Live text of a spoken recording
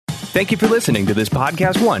Thank you for listening to this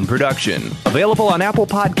Podcast One production. Available on Apple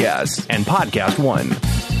Podcasts and Podcast One. 1,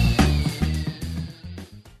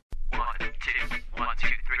 2, 1, 2,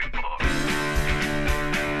 3, 4.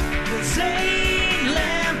 The Zane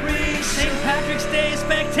Lamprey St. Patrick's Day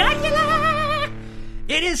Spectacular!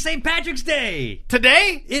 It is St. Patrick's Day!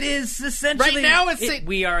 Today? It is essentially... Right now it's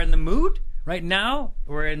we are in the mood. Right now,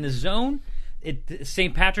 we're in the zone.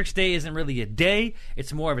 St. Patrick's Day isn't really a day.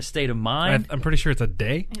 It's more of a state of mind. I'm pretty sure it's a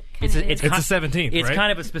day. It's the 17th, It's right?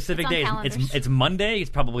 kind of a specific It's on day. calendars. It's Monday.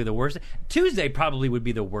 It's probably the worst. Tuesday probably would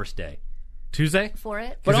be the worst day. Tuesday? For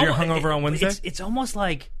it. Because you're almo- hungover on Wednesday? It's almost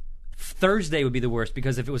like Thursday would be the worst,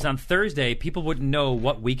 because if it was on Thursday, people wouldn't know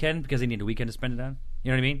what weekend, because they need a weekend to spend it on.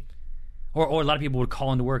 You know what I mean? Or a lot of people would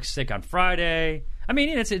call into work sick on Friday. I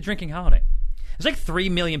mean, it's a drinking holiday. There's like 3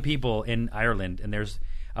 million people in Ireland, and there's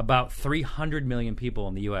about 300 million people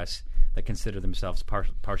in the U.S. that consider themselves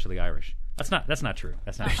partially Irish. That's not true.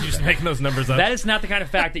 That's not true. You're just making those numbers up. That is not the kind of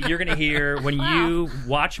fact that you're going to hear when you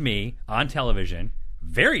watch me on television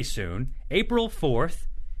very soon, April 4th,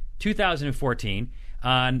 2014,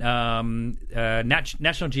 on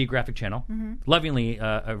National Geographic Channel, lovingly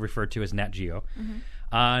referred to as Nat Geo,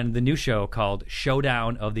 on the new show called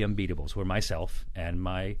Showdown of the Unbeatables, where myself and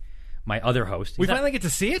my other host... we finally get to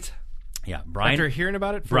see it? Yeah, Brian. After hearing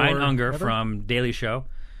about it for Brian Unger ever? from Daily Show,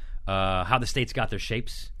 How the States Got Their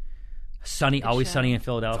Shapes, Always show. Sunny in It's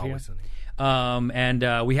Philadelphia. always sunny.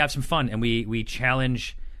 And we have some fun, and we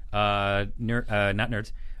challenge not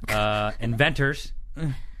nerds, inventors,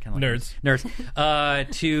 kinda like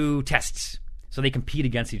nerds, to tests, so they compete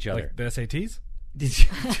against each other. Like the SATs?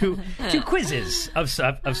 to quizzes of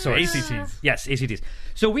sorts. ACTs. Yes, ACTs.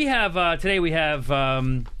 So we have today. We have we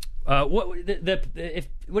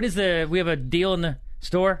have a deal in the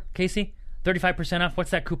store, Casey. 35% off. What's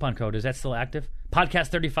that coupon code? Is that still active? Podcast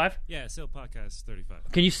 35. Yeah, still podcast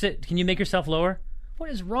 35. Can you sit? Can you make yourself lower? What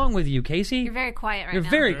is wrong with you, Casey? You're very quiet right You're now.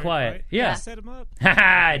 very quiet. Right? Yeah. Set him up.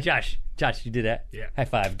 Ha Josh, you did that. Yeah. High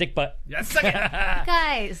five, dick butt. Yes, second.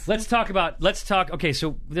 Guys. Let's talk. Okay,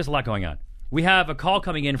 so there's a lot going on. We have a call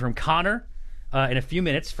coming in from Connor in a few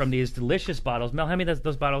minutes from these delicious bottles. Mel, hand me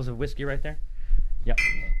those bottles of whiskey right there. Yep.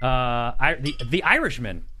 The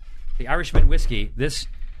Irishman. The Irishman whiskey. This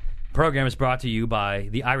program is brought to you by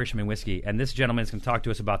the Irishman whiskey, and this gentleman is going to talk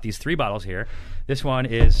to us about these 3 bottles here. This one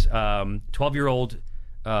is 12-year-old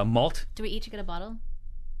malt. Do we each get a bottle?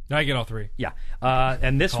 Now I get all 3. Yeah.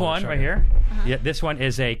 And this Call it one sugar. right here, yeah, this one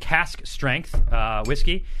is a cask strength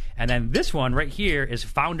whiskey, and then this one right here is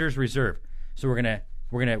Founder's Reserve. So we're gonna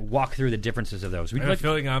walk through the differences of those. I have a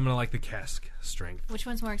feeling I'm going to like the cask strength. Which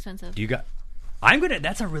one's more expensive? You got.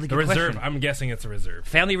 That's a really The good reserve, question. I'm guessing it's a reserve.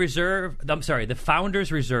 Family Reserve. I'm sorry, the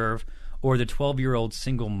Founder's Reserve or the 12-year-old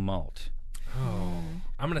single malt. I'm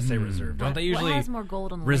going to say reserve. Don't they usually what has more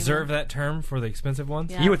gold on the reserve label? that term for the expensive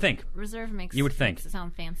ones? Yeah. You would think. Reserve makes You would think. makes it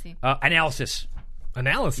sound fancy. Analysis.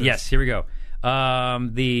 Analysis. Yes, here we go.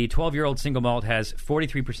 The 12-year-old single malt has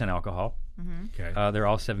 43% alcohol. Okay. They're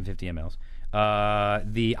all 750 mLs.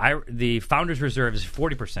 The Founder's Reserve is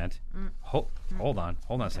 40%. Hold on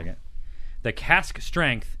a second. The cask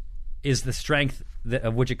strength is the strength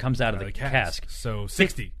of which it comes out of the cask. So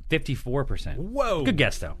 60. 54%. Whoa. Good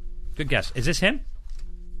guess, though. Good guess. Is this him?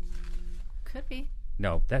 Could be.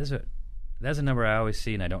 No, that's a number I always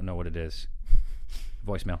see and I don't know what it is.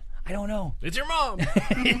 Voicemail. I don't know. It's your mom.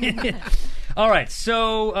 All right,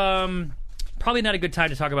 so probably not a good time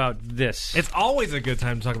to talk about this. It's always a good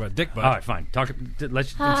time to talk about dick butt. All right, fine.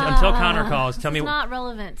 Until Connor calls. Tell me. It's not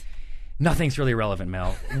relevant. Nothing's really relevant,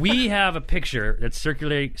 Mel. We have a picture that's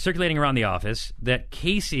circulating around the office that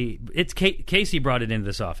Casey brought it into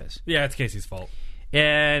this office, Yeah, it's Casey's fault.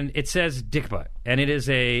 and it says dick butt, and it is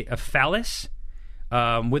a phallus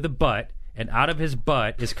with a butt, and out of his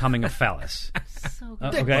butt is coming a phallus. So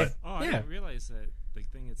good. Okay. Oh, I Yeah. didn't realize that the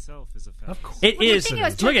thing itself is a fact. Of course. It What do you is. think it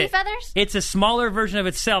was, Look turkey at it. feathers? It's a smaller version of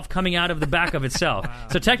itself coming out of the back of itself.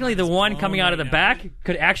 So technically, the one coming out of the back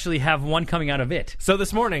could actually have one coming out of it. So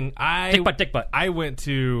this morning, Dick butt. I went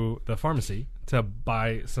to the pharmacy to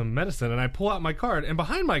buy some medicine, and I pull out my card, and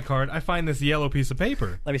behind my card, I find this yellow piece of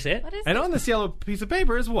paper. Let me see it. What is And it? on this yellow piece of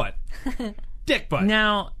paper is what? Dick butt.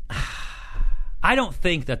 Now, I don't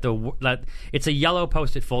think that it's a yellow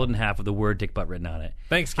Post-it folded in half with the word dick butt written on it.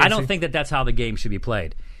 Thanks, Casey. I don't think that that's how the game should be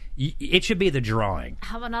played. It should be the drawing.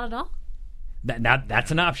 How about not at all? That's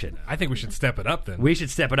an option. I think we should step it up then. We should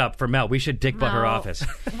step it up for Mel. We should dick butt her No. office.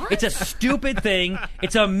 It's a stupid thing.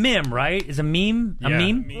 It's a meme, right? It's a meme. A Yeah.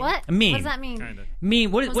 meme. What? A meme. What does that mean? Kinda.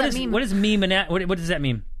 Meme. What does that mean? is meme? What does that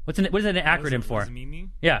mean? What is it an acronym What for? does it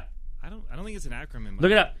mean? Yeah. I don't think it's an acronym.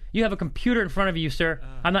 Look it up. You have a computer in front of you, sir.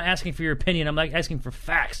 I'm not asking for your opinion. I'm like asking for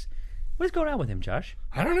facts. What is going on with him, Josh?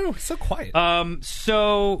 I don't know. He's so quiet.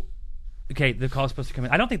 Okay, the call's supposed to come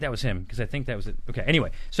in. I don't think that was him, because I think that was it. Okay,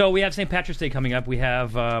 anyway. So we have St. Patrick's Day coming up. We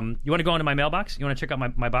have, you want to go into my mailbox? You want to check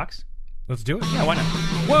out my box? Let's do it. Yeah, why not?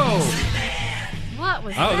 Whoa! What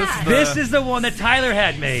was Oh, that? This is the one that Tyler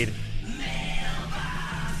had made.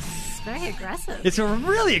 It's very aggressive. It's a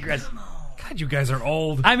really aggressive. God, you guys are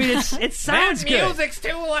old. I mean, it sounds good. Music's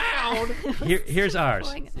too loud. Here's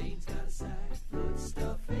ours.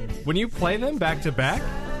 When you play them back to back,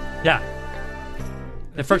 Yeah.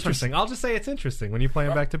 The first one's interesting. I'll just say it's interesting when you play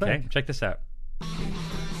them back to back. Okay, check this out.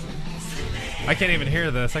 I can't even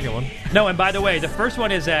hear the second one. No, and by the way, the first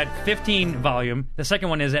one is at 15 volume. The second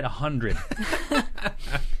one is at 100.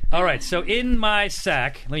 All right, so in my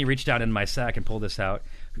sack, let me reach down in my sack and pull this out.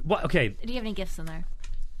 What? Okay, Do you have any gifts in there?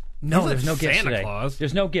 no, He's there's no like gifts Santa today. Claus.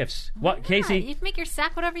 There's no gifts. What, Yeah, Casey? you can make your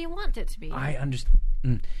sack whatever you want it to be. I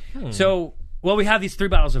understand. So, well, we have these 3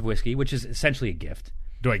 bottles of whiskey, which is essentially a gift.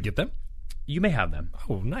 Do I get them? You may have them.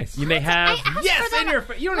 Oh, nice. You may have. I asked Yes, for them. in your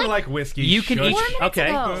you don't even like whiskey. You can shush. each. 4 minutes Okay,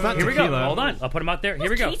 ago. It's not here we go. tequila. Hold on, I'll put them out there. Here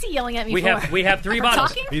we go. Casey yelling at me We for? have 3 For bottles.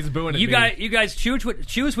 talking? He's booing at You me. guys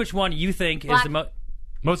choose which one you think is Black. the most.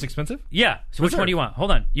 Most expensive? Yeah. So which Reserve. one do you want?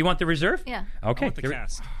 Hold on. You want the reserve? Yeah. Okay. I want the here-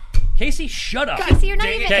 cast. Casey, shut up. Casey, you're not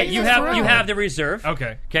even Okay, in you this have room. you have the reserve.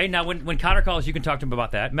 Okay. Okay. Now when Connor calls, you can talk to him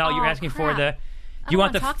about that. Mel, you're Oh, asking for crap. the. I Do don't you want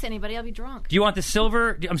want to the? talk to anybody. I'll be drunk. Do you want the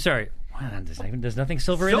silver? I'm sorry. Wow, there's nothing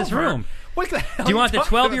silver in this Silver? room. What the hell? Do you want the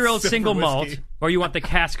talking about 12-year-old silver single malt, whiskey? or you want the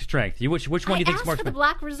cask strength? Which one do you think I is asked more for the expensive?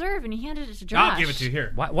 Black Reserve, and you handed it to Josh. I'll give it to you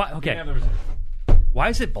here. Why? Okay. Have the reserve. Why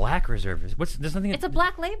is it black reserve? There's nothing. It's a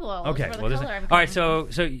black label. Okay. For the Well, there's color I'm all right.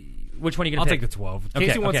 going. So which one are you I'll gonna take the 12. Okay,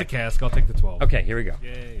 Casey wants okay. a cask. I'll take the 12. Okay. Here we go.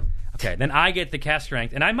 Yay. Okay. Then I get the cask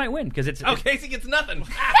strength, and I might win because it's. Oh, Casey gets nothing.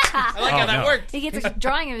 I like how that no. worked. He gets a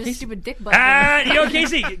drawing of his stupid dick butt.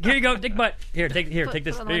 Casey, here you go, dick butt. Take Put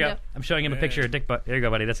this. it on Here you the go. window. I'm showing him a picture of dick butt. Here you go,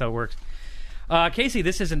 buddy. That's how it works. Casey,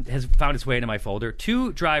 this has found its way into my folder.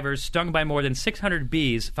 2 drivers stung by more than 600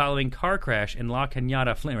 bees following car crash in La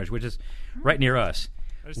Cañada, Flinders, which is right near us.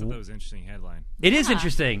 I just thought that was an interesting headline. It is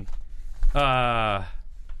interesting.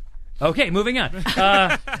 Okay, moving on.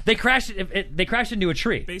 They crashed. They crashed into a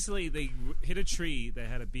tree. Basically, they hit a tree that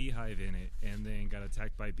had a beehive in it and then got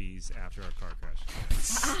attacked by bees after a car crash.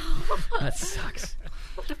 That sucks.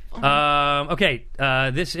 Okay,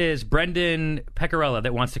 this is Brendan Pecorella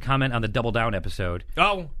that wants to comment on the Double Down episode.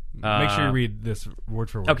 Oh, make sure you read this word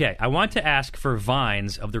for word. Okay, I want to ask for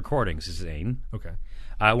vines of the recordings, Zane. Okay.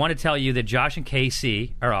 I want to tell you that Josh and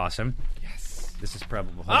KC are awesome. Yes. This is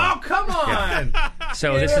probably. hold Oh, on. come on.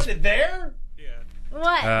 So this is. it there? Yeah.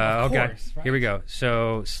 What? Okay, course, right. here we go.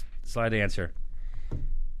 So slide the answer.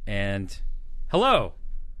 And hello.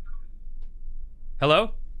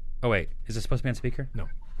 Hello. Oh wait, is this supposed to be on speaker? No.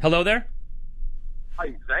 Hello there.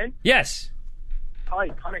 Hi, Zane. Yes, Hi,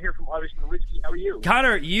 Connor here from Irishman Whiskey. How are you?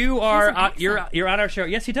 Connor, you are an accent. you're on our show.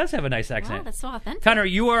 Yes, he does have a nice accent. Wow, that's so authentic. Connor,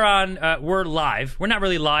 you are on. We're live. We're not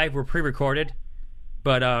really live. We're pre-recorded.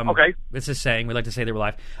 But Okay. It's a saying. We like to say that we're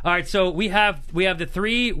live. All right. So we have the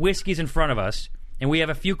 3 whiskeys in front of us, and we have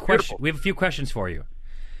a few questions. Beautiful. We have a few questions for you.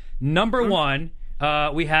 Number one,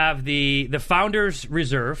 we have the Founders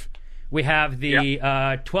Reserve. We have the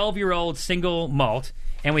 12-year-old single malt,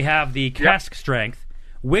 and we have the cask strength.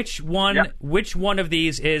 Which one? Yep. Which one of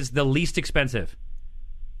these is the least expensive?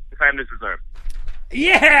 The Founders Reserve.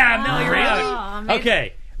 Yeah, Mel, you're Oh, right. amazing.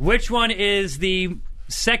 Okay, which one is the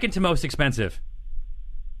second to most expensive?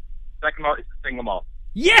 Second malt is the single malt.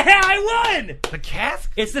 Yeah, I won. The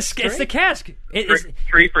cask? It's the cask. It's,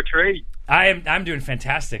 3 for 3. I'm doing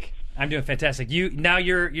fantastic. I'm doing fantastic. You're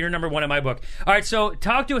number 1 in my book. All right, so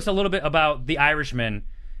talk to us a little bit about the Irishman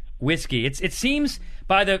whiskey. It seems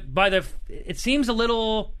it seems a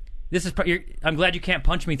little. This is. I'm glad you can't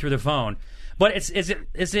punch me through the phone, but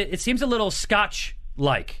it seems a little Scotch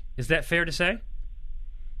like. Is that fair to say?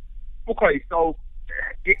 Okay, so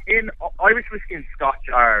in Irish whiskey and Scotch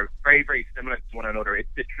are very, very similar to one another. It's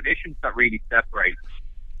the traditions that really separate.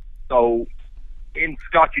 So in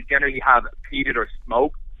Scotch, you generally have peated or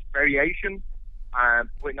smoked variation.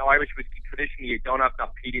 With no Irish whiskey, traditionally you don't have that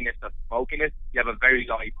peatiness, that smokiness. You have a very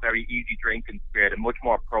light, very easy drinking spirit, a much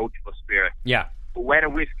more approachable spirit. Yeah. But when a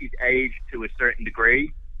whiskey's aged to a certain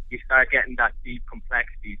degree, you start getting that deep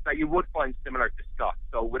complexity that you would find similar to Scotch.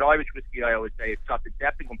 So with Irish whiskey, I always say it's got the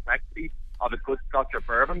depth and complexity of a good Scotch or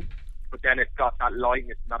bourbon, but then it's got that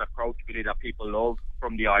lightness and that approachability that people love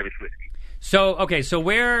from the Irish whiskey. So okay, so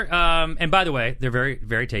where? And by the way, they're very,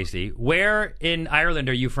 very tasty. Where in Ireland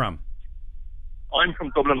are you from? I'm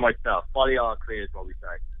from Dublin myself. Balliol Cree is what we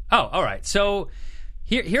say. Oh, all right. So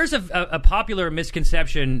Here's a popular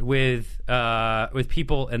misconception with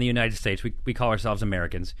people in the United States. We call ourselves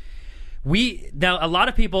Americans. Now a lot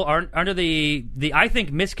of people are under the I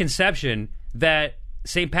think misconception that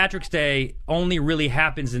St. Patrick's Day only really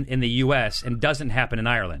happens in the U.S. and doesn't happen in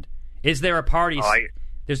Ireland. Is there a party?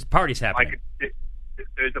 There's parties happening.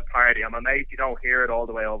 There's a party. I'm amazed you don't hear it all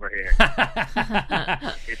the way over here.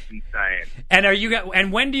 It's insane. And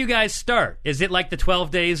and when do you guys start? Is it like the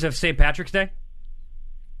 12 days of St. Patrick's Day?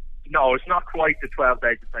 No, it's not quite the 12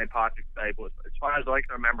 days of St. Patrick's Day, but as far as I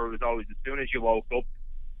can remember, it was always as soon as you woke up,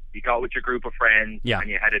 you got with your group of friends, and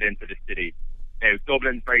you headed into the city. Now,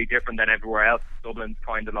 Dublin's very different than everywhere else. Dublin's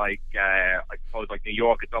kind of like, I suppose, like New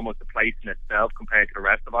York. It's almost a place in itself compared to the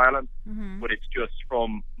rest of Ireland. Mm-hmm. But it's just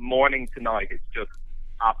from morning to night. It's just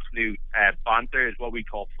absolute banter is what we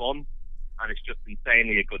call fun. And it's just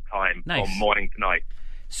insanely a good time from morning to night.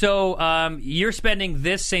 So you're spending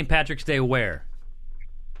this St. Patrick's Day where?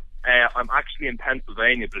 I'm actually in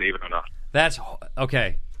Pennsylvania, believe it or not. That's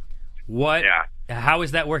okay. What? Yeah. How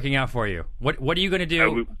is that working out for you? What are you going to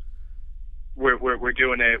do? We're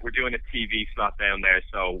doing a TV slot down there,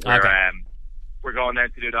 so we're going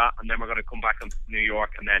down to do that, and then we're going to come back to New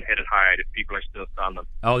York and then hit it hard if people are still standing.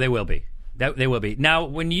 Oh, they will be. They will be. Now,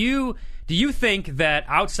 do you think that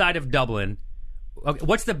outside of Dublin,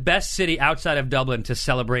 what's the best city outside of Dublin to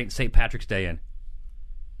celebrate St. Patrick's Day in?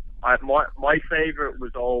 My favourite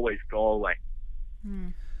was always Galway.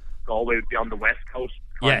 Galway would be on the west coast,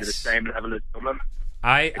 kind of the same level as Dublin.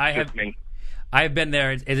 I have been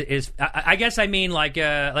there. I guess I mean like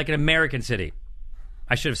an American city.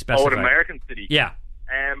 I should have specified. Oh, an American city. Yeah.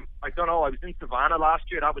 I don't know. I was in Savannah last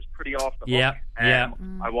year. That was pretty off the hook. Yeah.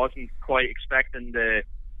 I wasn't quite expecting the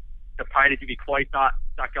party to be quite that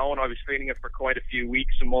going. I was feeling it for quite a few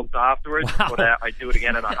weeks and months afterwards. Wow. But I'd do it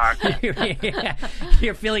again in a heartbeat.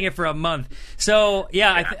 You're feeling it for a month. So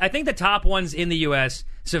I think the top ones in the U.S.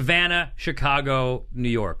 Savannah, Chicago, New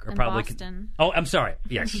York are probably Boston. Oh, I'm sorry.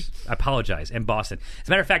 Yes, I apologize. And Boston. As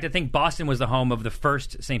a matter of fact, I think Boston was the home of the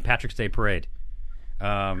first St. Patrick's Day parade.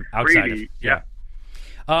 Outside really? of yeah.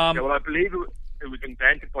 Well, I believe it was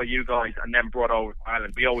invented by you guys and then brought over to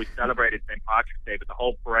Ireland. We always celebrated St. Patrick's Day, but the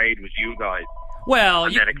whole parade was you guys. Well,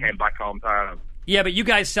 and then it came back home to Ireland. Yeah, but you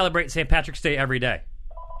guys celebrate St. Patrick's Day every day.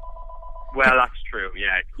 Well, that's true.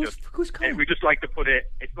 Yeah, who's calling? We just like to put it.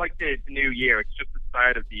 It's like the new year. It's just the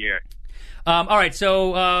start of the year. All right.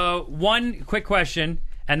 So one quick question,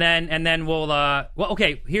 and then we'll. Well,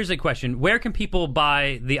 okay. Here's a question: where can people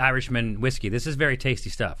buy the Irishman whiskey? This is very tasty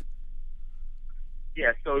stuff.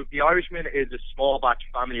 Yeah. So the Irishman is a small batch,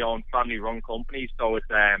 family-owned, family-run company. So it's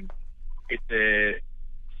a.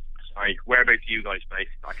 Sorry, whereabouts are you guys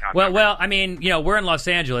based? I can't. Well, I mean, we're in Los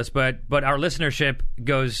Angeles, but our listenership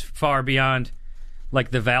goes far beyond,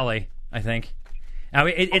 like the Valley. I think. I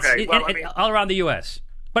mean, it's all around the U.S.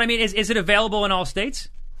 But I mean, is it available in all states?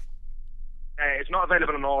 It's not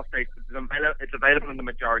available in all states. It's available in the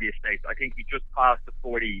majority of states. I think we just passed the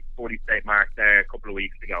 40 state mark there a couple of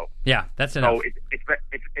weeks ago. Yeah, that's enough. So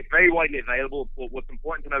it's very widely available. But what's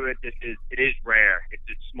important to know about this is it is rare. It's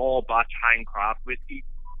a small batch handcraft whiskey.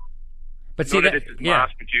 But see, this is mass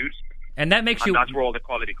produced, and that makes and that's where all the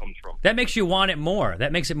quality comes from. That makes you want it more.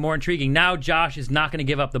 That makes it more intriguing. Now Josh is not going to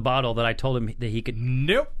give up the bottle that I told him that he could.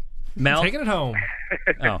 Nope. Mel, taking it home.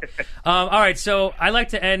 Oh, all right. So I like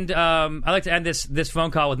to end. This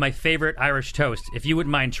phone call with my favorite Irish toast. If you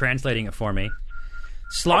wouldn't mind translating it for me.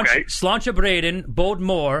 Sláinte Bréadan, Bode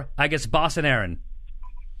Mór, agus Bossan Éireann.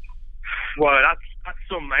 Well, that's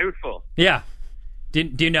some mouthful. Yeah. Do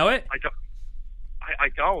you know it? I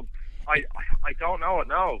don't. I don't know it,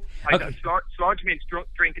 no. Okay. Sláinte means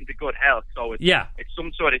drinking to good health, so it's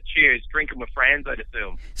some sort of cheers, drinking with friends, I'd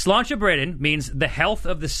assume. Sláinte Bréadan means the health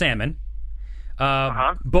of the salmon.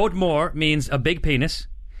 Bode Mór means a big penis.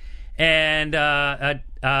 And I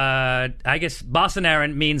guess Bossan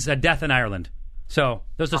Éireann means a death in Ireland. So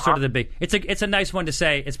those are sort of the big... It's a nice one to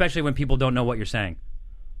say, especially when people don't know what you're saying.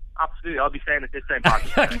 Absolutely. I'll be saying it this same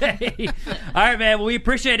podcast. Okay. All right, man. Well, we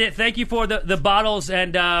appreciate it. Thank you for the bottles.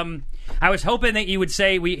 And I was hoping that you would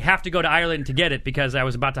say we have to go to Ireland to get it because I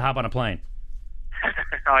was about to hop on a plane.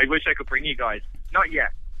 I wish I could bring you guys. Not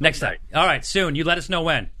yet. Next time. All right. Soon. You let us know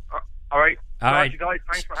when. All right. All right. You guys.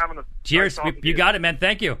 Thanks for having us. Cheers. You got it, man.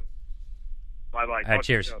 Thank you. Bye-bye.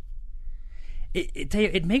 Cheers.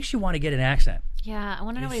 It makes you want to get an accent. Yeah, I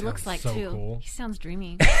want to know what he looks like, so too. cool. He sounds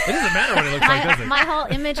dreamy. It doesn't matter what he looks like, does it? My whole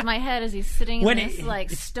image in my head is he's sitting in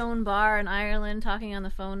this stone bar in Ireland talking on the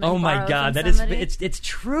phone. Oh my God, that somebody. is it's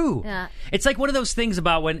true. Yeah. It's like one of those things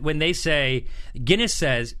about when they say Guinness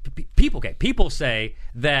says people say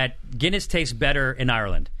that Guinness tastes better in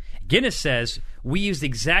Ireland. Guinness says we use the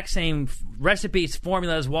exact same recipes,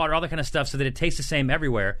 formulas, water, all that kind of stuff so that it tastes the same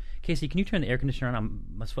everywhere. Casey, can you turn the air conditioner on?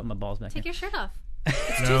 I'm sweating my balls back Take here. your shirt off.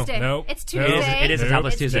 It's No, Tuesday. nope. It's Nope. Tuesday. It is a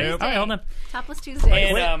Topless It's Tuesday. All right, hold on. Topless Tuesday.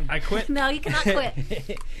 And, I quit. No, you cannot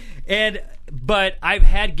quit. But I've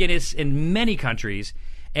had Guinness in many countries,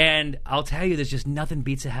 and I'll tell you, there's just nothing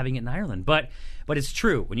beats having it in Ireland. But it's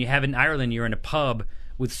true. When you have it in Ireland, you're in a pub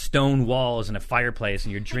with stone walls and a fireplace,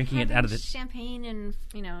 and you're drinking it out of the champagne and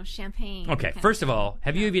champagne. Okay, first of all,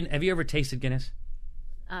 have you ever tasted Guinness?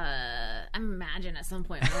 I imagine at some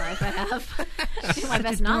point in my life I have. I do my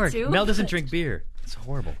best not Dork. to. Mel doesn't but- drink beer. It's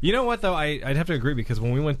horrible. You know what, though? I'd have to agree because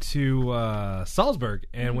when we went to Salzburg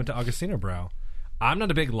and went to Augustiner Brau, I'm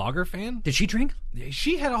not a big lager fan. Did she drink?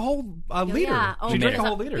 She had a whole liter. Yeah. She drank a because-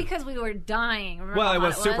 whole liter. Because we were dying. Remember Well, how it hot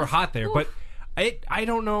was super hot there, Oof. but I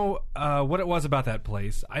don't know what it was about that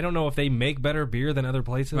place. I don't know if they make better beer than other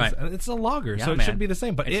places. Right. It's a lager, Yeah, so it man. should be the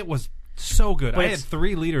same. But it was so good. I had it's-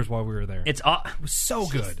 3 liters while we were there. It was so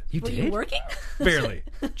good. You Were did? you working? Barely.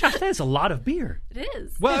 Josh, that is a lot of beer. It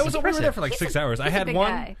is. Well, That's we were impressive. there for like He's 6 a- hours. I he's a had big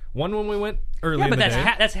one guy. when we went early Yeah, in but the that's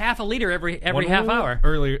day. that's half a liter every One when half we went hour.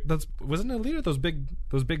 Earlier, wasn't it a liter? Those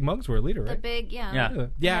big mugs were a liter, The right? big, Yeah.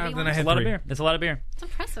 Yeah. heavy Then I ones. had That's a lot of 3. beer. That's a lot of beer. It's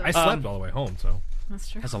impressive. I slept all the way home, so That's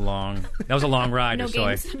true. That was a long ride. No or so.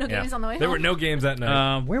 games. No games on the way there home. were no games that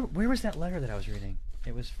night. Where was that letter that I was reading?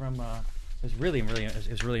 It was from. It was really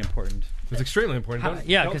important. It was extremely important. Don't-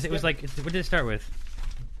 Yeah, don't because it was skip. like. What did it start with?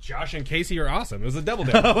 Josh and Casey are awesome. It was a double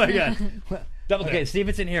day. Oh my god! Double Okay, day. see if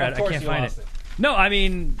it's in here. I Of course can't you find lost it. No, I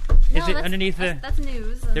mean, is No, it that's- underneath the? That's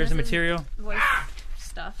news. and There's this the is material? Voice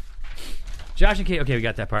stuff. Josh and Casey. Okay, we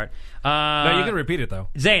got that part. No, you can repeat it though.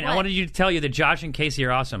 Zane, I What? wanted you to tell you that Josh and Casey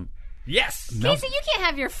are awesome. Yes. Casey, you can't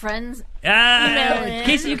have your friends.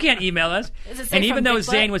 Casey, you can't email us. Does it say And even from though Bigfoot?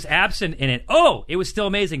 Zane was absent in it, it was still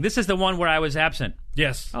amazing. This is the one where I was absent.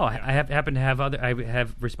 Yes. Oh, I happen to have other. I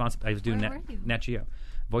have response. I was doing Where were you? Nat Geo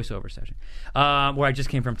voiceover session, where I just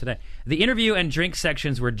came from today. The interview and drink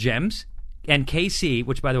sections were gems, and KC,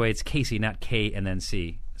 which by the way, it's Casey, not K and then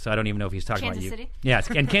C. So I don't even know if he's talking Kansas about you. City? Yes,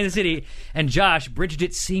 and Kansas City, and Josh bridged it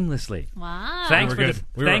seamlessly. Wow. Thanks We were for good.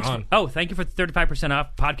 the, We were thanks. on. Oh, thank you for 35%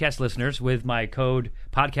 off podcast listeners with my code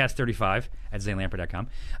podcast35 at zanelamper.com.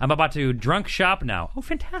 I'm about to drunk shop now. Oh,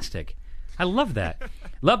 fantastic! I love that.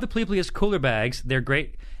 Love the Pleplius cooler bags. They're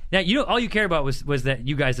great. Now all you care about was that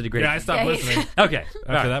you guys did a great. Yeah, I stopped Yeah, listening Okay,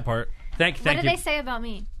 after that part. Thank What did you. they say about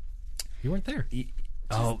me? You weren't there.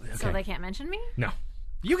 Oh, okay. So they can't mention me? No.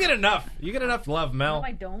 You get enough. You get enough love, Mel. No,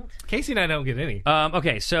 I don't. Casey and I don't get any.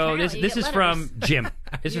 Okay, so Apparently this you is get from letters. Jim.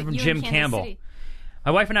 This is from You in Jim Kansas Campbell. City.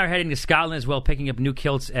 My wife and I are heading to Scotland as well, picking up new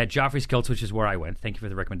kilts at Joffrey's Kilts, which is where I went. Thank you for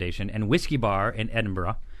the recommendation. And Whiskey Bar in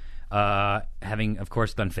Edinburgh, having, of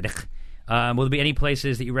course, Dunfidich. Will there be any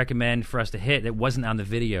places that you recommend for us to hit that wasn't on the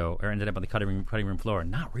video or ended up on the cutting room floor?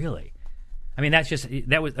 Not really. I mean,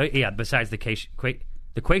 that was besides the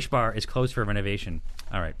Quaish Bar is closed for renovation.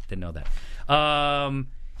 All right, didn't know that.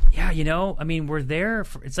 I mean, we're there.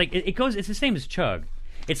 It's like it goes. It's the same as Chug.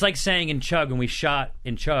 It's like saying in Chug when we shot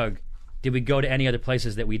in Chug, did we go to any other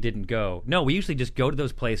places that we didn't go? No, we usually just go to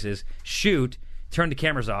those places, shoot, turn the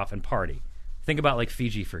cameras off, and party. Think about like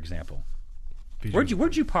Fiji, for example. Where'd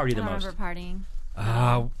you party I the don't most? remember partying.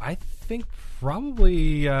 I think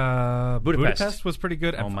probably Budapest was pretty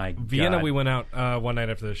good. Oh, my Vienna, God. we went out one night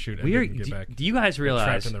after the shoot and We are, didn't get back. do you guys realize?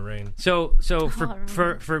 Trapped in the rain. So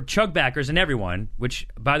remember. for Chug backers and everyone, which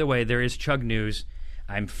by the way, there is Chug news.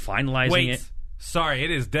 I'm finalizing Wait. it. Sorry, it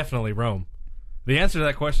is definitely Rome. The answer to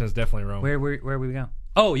that question is definitely Rome. Where we go?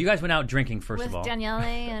 Oh, you guys went out drinking first With of all. Daniele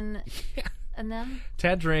and them?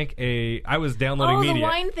 Tad drank I was downloading Oh, the media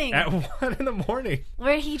wine thing. at 1 in the morning.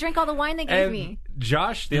 Where he drank all the wine they gave And me.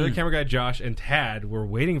 Josh, the other camera guy, Josh, and Tad were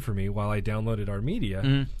waiting for me while I downloaded our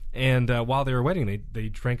media. And while they were waiting, they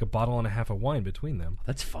drank a bottle and a half of wine between them.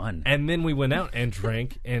 That's fun. And then we went out and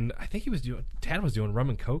drank, and I think Tad was doing rum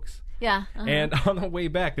and cokes. Yeah. And on the way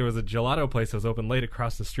back, there was a gelato place that was open late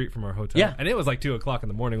across the street from our hotel. Yeah. And it was like 2 o'clock in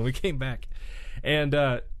the morning when we came back. And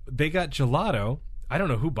they got gelato. I don't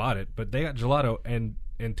know who bought it, but they got gelato, and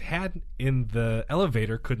Tad in the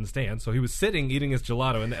elevator couldn't stand, so he was sitting eating his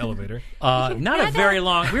gelato in the elevator. Not a very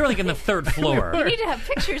long. We were like in the third floor. You need to have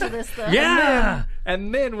pictures of this, though. Yeah.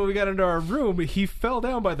 And then when we got into our room, he fell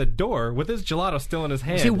down by the door with his gelato still in his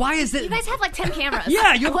hand. See, why is it? You guys have like 10 cameras.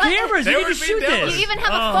 Yeah, you have What? cameras. You They need to would be shoot down. this. You even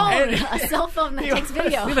have a phone, a cell phone that takes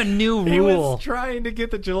video. We have a new He rule. was trying to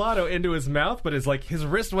get the gelato into his mouth, but his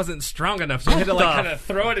wrist wasn't strong enough, so he had to like kind of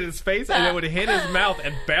throw it in his face, and it would hit his mouth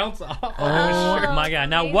and bounce off. Oh my God!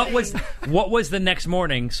 Now, what amazing. was the next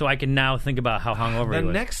morning? So I can now think about how hungover The he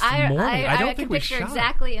was. next I morning, I don't can think we picture shot.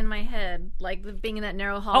 exactly in my head, like being in that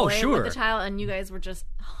narrow hallway sure. with the child, and you guys were just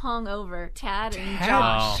hung over. Tad and Tad,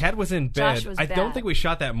 Josh. Tad was in bed. Josh was I don't bad. think we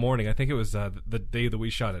shot that morning. I think it was the day that we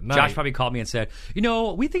shot at night. Josh probably called me and said, "We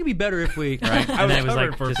think it'd be better if we." Right? I And was then it was covered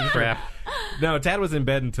like for just sure. crap. No, Tad was in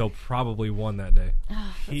bed until probably 1 that day.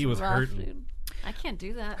 He was Rough, hurting. dude. I can't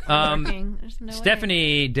do that. I'm working. There's no way.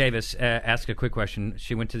 Stephanie Davis asked a quick question.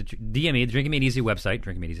 She went to the DME, the Drinking Made Easy website,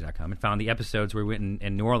 drinkingmadeeasy.com, and found the episodes where we went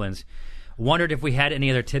in New Orleans. Wondered if we had any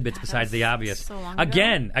other tidbits besides the obvious. so long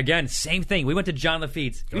ago. Again, same thing. We went to John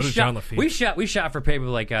Lafitte's. Go to John Lafitte's. We shot for probably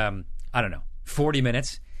like I don't know, 40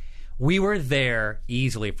 minutes. We were there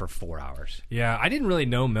easily for 4 hours. Yeah, I didn't really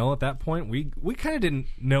know Mel at that point. We kind of didn't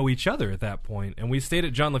know each other at that point, and we stayed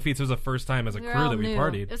at John Lafitte's. It was the first time as a We were crew all that we new.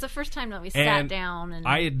 partied. It was the first time that we sat And down and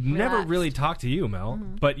I had never relaxed. really talked to you, Mel,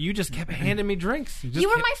 but you just kept handing me drinks. You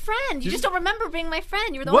were kept- my friend. You just don't remember being my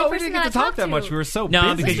friend. You were the Well, only we person didn't get that to I talk that talked much. to. We were so No,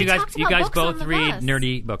 busy. because We you guys talked about both books on the read bus.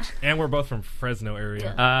 nerdy books. And we're both from Fresno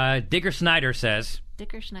area. Digger Snyder says,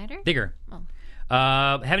 Dicker Schneider? Digger. Oh.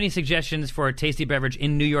 Have any suggestions for a tasty beverage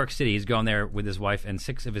in New York City? He's gone there with his wife and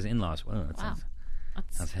 6 of his in-laws. Whoa, that Wow. sounds-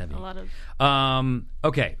 That's That's heavy. a lot of...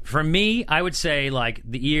 Okay, for me, I would say like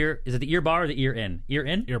the ear. Is it the ear bar or the ear in? Ear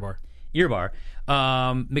in? Ear bar. Ear bar.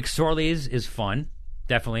 McSorley's is fun.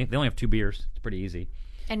 Definitely. They only have 2 beers. It's pretty easy.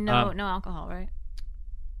 And no alcohol, right?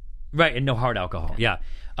 Right, and no hard alcohol. Yeah.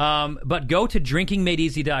 But go to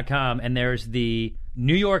drinkingmadeeasy.com, and there's the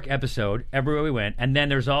New York episode, Everywhere We Went. And then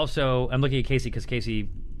there's also, I'm looking at Casey because Casey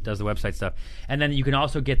does the website stuff. And then you can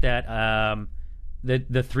also get that,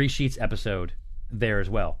 the 3 Sheets episode there as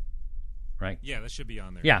well. Right? Yeah, that should be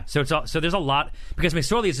on there. Yeah, so it's all, so there's a lot, because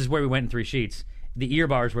McSorley's is where we went in 3 Sheets. The Ear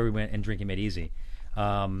Bar is where we went in Drinking Made Easy.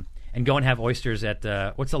 And go and have oysters at,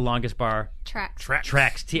 what's the longest bar? Tracks.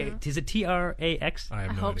 Trax. Is it Trax? I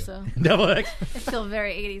have I no hope idea. so. Double X. It'd feel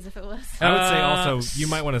very 80s if it was. I would say also you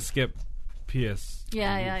might want to skip PS.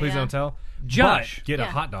 Yeah, Please yeah. don't tell. Josh. But get a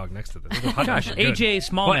Yeah. hot dog next to this. Those hot Gosh, dogs are good. AJ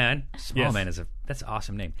Smallman. But- Smallman yes. that's an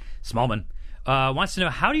awesome name. Smallman wants to know,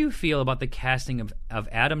 how do you feel about the casting of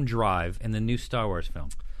Adam Drive in the new Star Wars film?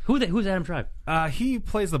 Who's Adam Drive? He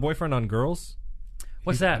plays the boyfriend on Girls.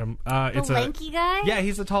 What's He's that? Adam, The it's lanky guy? Yeah,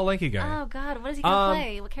 he's a tall, lanky guy. Oh, God. What is he going to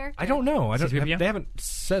play? What character? I don't know. C-3PO? They haven't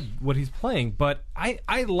said what he's playing, but I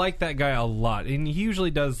like that guy a lot, and he usually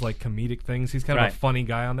does like comedic things. He's kind of Right. a funny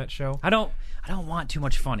guy on that show. I don't want too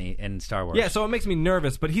much funny in Star Wars. Yeah, so it makes me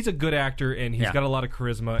nervous, but he's a good actor and he's Yeah. got a lot of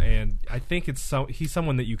charisma, and I think he's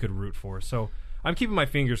someone that you could root for. So I'm keeping my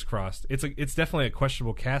fingers crossed. It's definitely a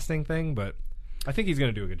questionable casting thing, but I think he's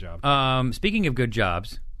going to do a good job. Speaking of good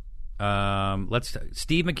jobs,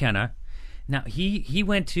 Steve McKenna. Now he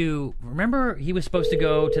went to, remember he was supposed to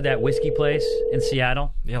go to that whiskey place in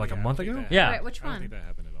Seattle? Yeah, like a month I think ago. that- Yeah, Right, which I don't think one? that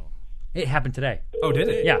happened at all. it happened today. Oh, did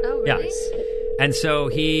it? Yeah, Oh, yeah. really? And so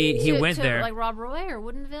he went to, there. Like Rob Roy or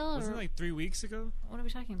Woodinville? Wasn't Or it like 3 weeks ago? what are we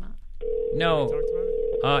talking about? No, Talked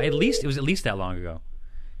about it? it was at least that long ago.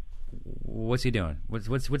 What's he doing?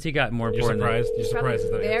 What's he got more You're important? surprised? You're He's surprised? probably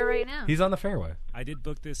He's not there here. right now. He's on the fairway. I did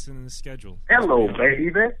book this in the schedule. Hello,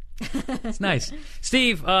 baby. It's nice,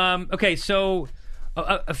 Steve. Okay, so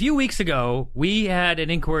a few weeks ago we had an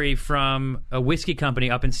inquiry from a whiskey company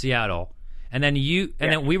up in Seattle, and then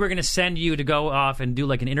then we were going to send you to go off and do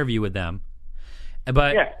like an interview with them.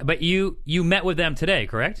 But you met with them today,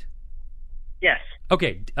 correct? Yes.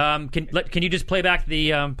 Okay. Can you just play back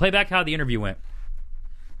how the interview went?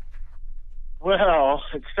 Well,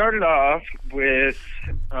 it started off with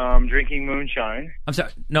drinking moonshine. I'm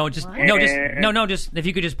sorry. No, just if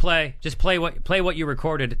you could just play what you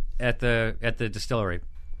recorded at the distillery.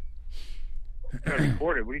 I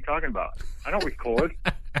recorded. What are you talking about? I don't record.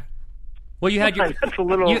 Well, you had your That's a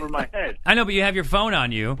little you- over my head. I know, but you have your phone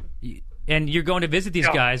on you, and you're going to visit these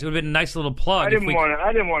Yeah. guys. It would have been a nice little plug. I if didn't we-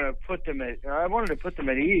 want to put them at. I wanted to put them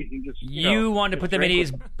at ease and just. You wanted to just put them at drink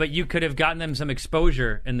ease, with them. but you could have gotten them some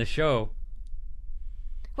exposure in the show.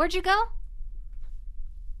 Where'd you go?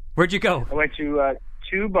 Where'd you go? I went to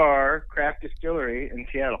Two Bar Craft Distillery in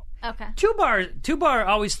Seattle. Okay. Two Bar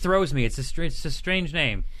always throws me. It's a strange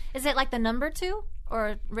name. Is it like the number 2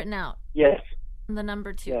 or written out? Yes. The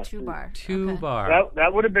number 2, Yes. 2 bar. Two Okay. Bar.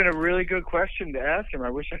 That would have been a really good question to ask him. I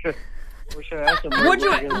wish I What should I ask him?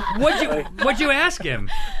 What'd you ask him?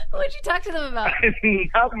 What'd you talk to them about?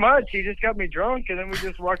 Not much. He just got me drunk, and then we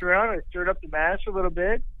just walked around. I stirred up the mash a little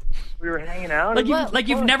bit. We were hanging out.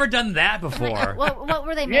 You've never done that before. What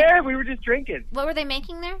were they making? Yeah, we were just drinking. What were they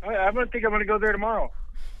making there? I'm going to go there tomorrow.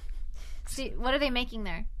 See, what are they making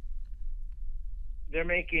there? They're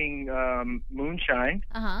making moonshine.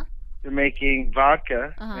 Uh-huh. They're making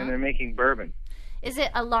vodka, Uh-huh. and they're making bourbon. Is it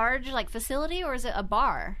a large facility or is it a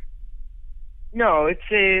bar? No,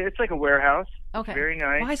 it's like a warehouse. Okay. Very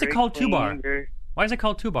nice. Why is it very called clean, Two Bar? very- Why is it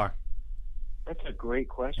called Two Bar? That's a great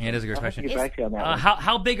question. Yeah, it is a good I'll have to question. get back to you on that one.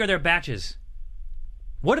 How big are their batches?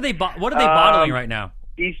 What are they bottling right now?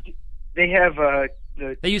 They have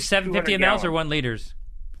They use 750 mLs or 1 liters.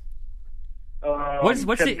 What's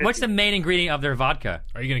the main ingredient of their vodka?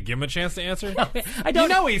 Are you going to give him a chance to answer? I don't You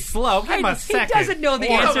know he's slow. Give him a second. He doesn't know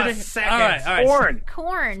the answer. Give him a second. All right. corn.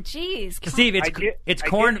 Corn, jeez. Steve, it's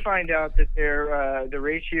corn. I did find out that their the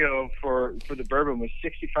ratio for the bourbon was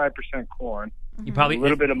 65% corn. You probably a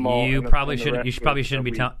little bit of malt. You and probably the shouldn't. rest You probably was shouldn't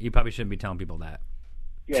be wheat. You probably shouldn't be telling people that.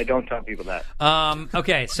 Yeah, don't tell people that.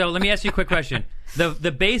 Okay, so let me ask you a quick question.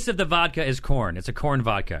 The base of the vodka is corn. It's a corn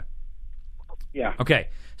vodka. Yeah. Okay,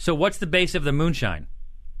 so what's the base of the moonshine?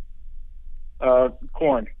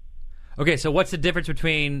 Corn. Okay, so what's the difference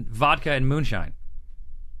between vodka and moonshine?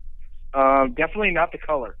 Definitely not the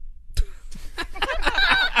color.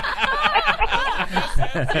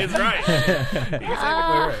 He's right. Exactly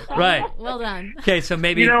right. Right. Well done. Okay, so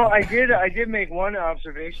maybe I did make one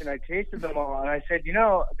observation. I tasted them all, and I said,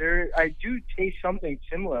 I do taste something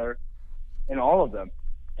similar in all of them.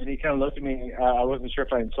 And he kind of looked at me. I wasn't sure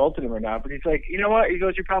if I insulted him or not, but he's like, you know what? He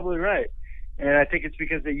goes, you're probably right. And I think it's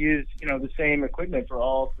because they use, the same equipment for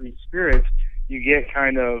all three spirits. You get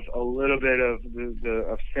kind of a little bit of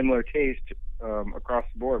the similar taste across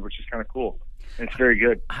the board, which is kind of cool. And it's very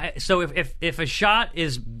good. So if a shot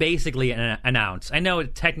is basically an ounce, I know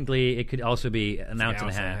technically it could also be an ounce and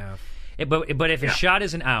a half. But if a shot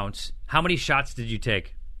is an ounce, how many shots did you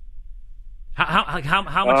take?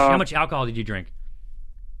 How much alcohol did you drink?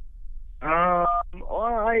 They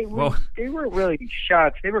weren't really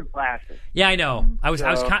shots; they were glasses. Yeah, I know. I was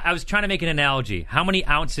trying to make an analogy. How many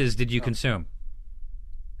ounces did you consume?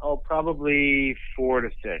 Oh, probably 4 to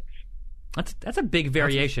 6. That's a big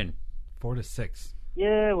variation. 4 to 6.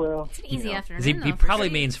 Yeah, well, It's an easy afternoon. He though, for probably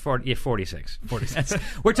Steve. means 46. 46.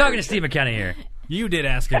 We're talking to Steve McKenna here. You did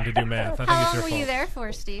ask him to do math. I think How it's long your were fault. you there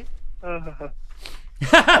for, Steve? I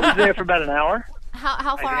was there for about an hour.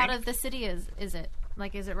 How far think. out of the city is it?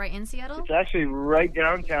 Is it right in Seattle? It's actually right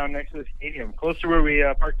downtown next to the stadium, close to where we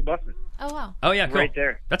park the buses. Oh wow. Oh yeah, cool. Right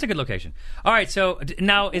there. That's a good location. All right, so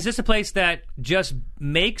now is this a place that just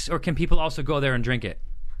makes, or can people also go there and drink it?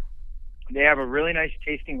 They have a really nice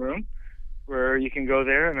tasting room where you can go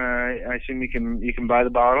there, and I assume you can buy the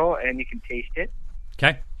bottle and you can taste it.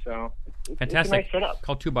 Okay. So it's Fantastic. a nice setup.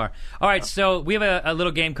 Called Two Bar. All right, so we have a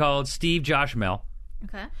little game called Steve, Josh, Mel.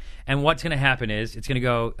 Okay. And what's going to happen is it's going to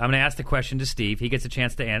go. I'm going to ask the question to Steve. He gets a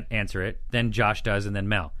chance to answer it. Then Josh does, and then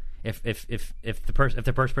Mel. If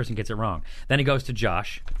the first person gets it wrong, then it goes to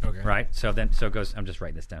Josh. Okay. Right. So it goes. I'm just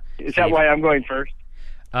writing this down. Is that why I'm going first?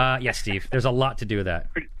 Yes, Steve. There's a lot to do with that.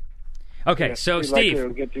 Okay, Yeah, so we'd Steve. like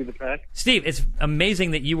to get through the pack. Steve, it's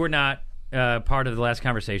amazing that you were not part of the last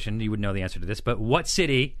conversation. You would know the answer to this. But what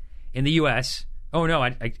city in the U.S. Oh no,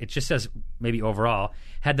 it just says maybe overall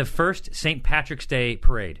had the first St. Patrick's Day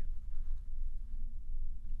parade?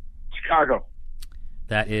 Chicago.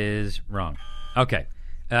 That is wrong. Okay,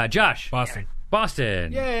 Josh. Boston.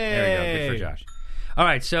 Boston. Yay! There we go. Good for Josh. All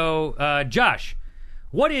right, so Josh,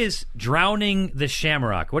 what is drowning the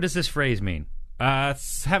shamrock? What does this phrase mean?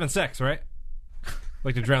 It's having sex, right?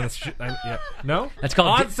 Like to drown the yeah. No? That's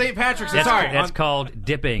called on St. Patrick's. That's, Sorry. that's called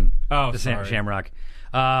dipping Oh, the sorry. shamrock.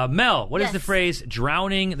 Mel, what is Yes. the phrase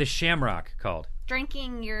drowning the shamrock called?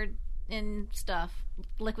 Drinking your in stuff,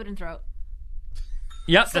 liquid in throat.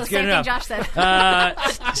 Yep, So that's same good thing enough. Josh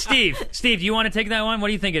said. Steve, do you want to take that one? What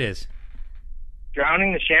do you think it is?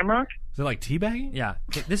 Drowning the Shamrock? Is it like teabagging? Yeah,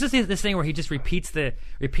 this is this thing where he just repeats the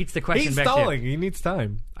question He's back to stalling. you. He needs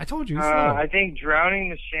time. I told you. He's slow. I think drowning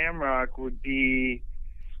the Shamrock would be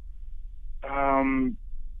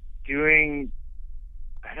doing,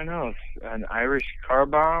 I don't know, an Irish car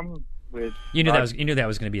bomb with... You knew that was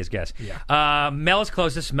going to be his guess. Yeah. Mel is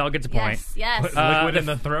closest. Mel gets a point. Yes, yes. Liquid in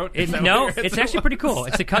the throat? Is that No, what you're- it's actually pretty cool.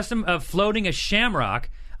 It's the custom of floating a shamrock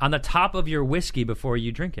on the top of your whiskey before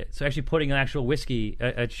you drink it. So actually putting an actual whiskey,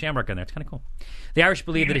 a shamrock on there. It's kind of cool. The Irish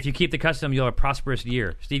believe that if you keep the custom, you'll have a prosperous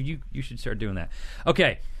year. Steve, you should start doing that.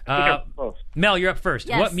 Okay. I think I'm close. Mel, you're up first.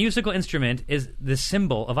 Yes. What musical instrument is the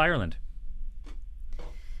symbol of Ireland?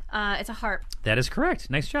 It's a harp. That is correct.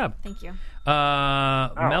 Nice job. Thank you.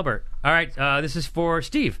 Melbert. All right, this is for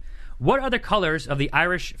Steve. What are the colors of the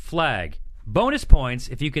Irish flag? Bonus points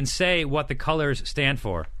if you can say what the colors stand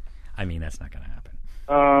for. I mean, that's not going to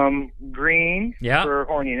happen. Green Yeah. for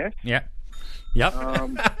horniness. Yeah. Yep.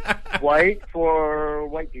 White for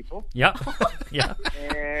white people. Yep. Yeah.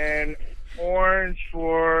 And orange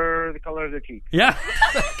for the color of their teeth. Yeah.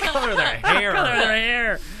 Color of their hair. Color of their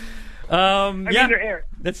hair. I mean their hair.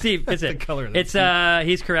 That's Steve. Is it? The color of the It's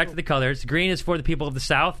he's correct with the colors. Green is for the people of the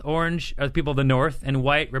South. Orange are the people of the North, and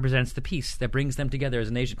white represents the peace that brings them together as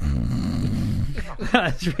a nation.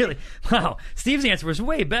 It's really wow. Steve's answer was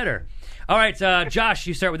way better. All right, Josh,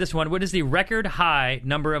 you start with this one. What is the record high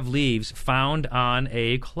number of leaves found on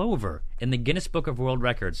a clover in the Guinness Book of World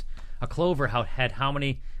Records? A clover had how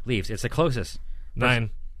many leaves? It's the closest. 9.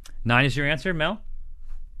 9 is your answer, Mel?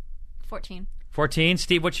 14. 14.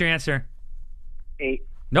 Steve, what's your answer? 8.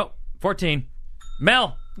 Nope. 14.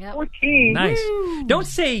 Mel. Yep. 14. Nice. Woo. Don't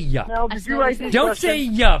say yup. Mel, I did still you write understand. this Don't question? say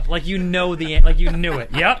yup like you know like you knew it.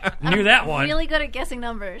 Yep. Knew that one. Really good at guessing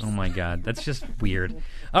numbers. Oh my God, that's just weird.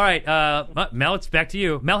 All right, Mel, it's back to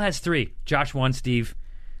you. Mel has 3. Josh 1. Steve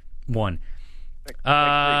 1.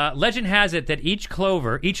 Legend has it that each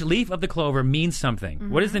leaf of the clover means something.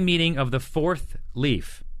 Mm-hmm. What is the meaning of the 4th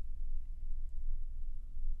leaf?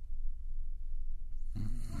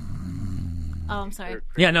 Oh, I'm sorry.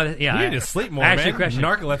 Yeah, no, yeah. You need to sleep more, I asked man. you a question.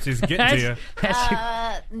 Narcolepsy's getting to you.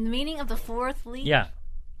 The meaning of the 4th leaf? Yeah.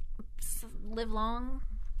 Live long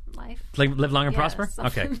life. Like live long and Yeah, prosper?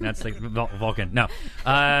 something. Okay, that's like Vulcan. No.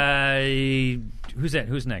 Who's that?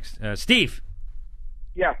 Who's next? Steve.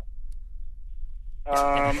 Yeah.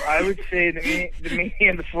 I would say the meaning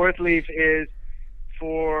of the 4th leaf is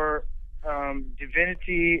for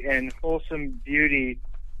divinity and wholesome beauty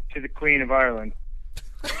to the Queen of Ireland.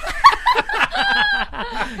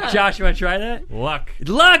 Josh, you want to try that? Luck.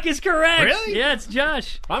 Luck is correct. Really? Yeah, it's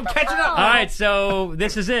Josh. I'm catching up. All right, so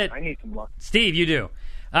this is it. I need some luck. Steve, you do.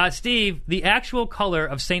 Steve, the actual color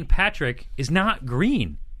of St. Patrick is not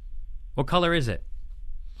green. What color is it?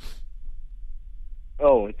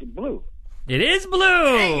 Oh, it's blue. It is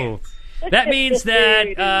blue. That means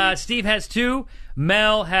that Steve has 2,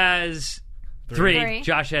 Mel has 3. Three.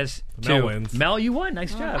 Josh has 2. Mel wins. Mel, you won.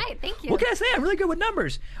 Nice job. right, thank you. What can I say? I'm really good with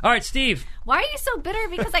numbers. All right, Steve. Why are you so bitter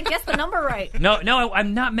because I guessed the number right? No,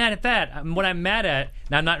 I'm not mad at that. What I'm mad at,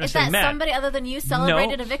 now I'm not Is necessarily that mad. somebody other than you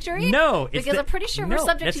celebrated a victory? No, it's because I'm pretty sure we're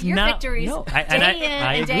subject that's to your not- victories no, day in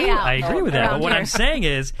I and agree. day out. I agree with that. But around what here. I'm saying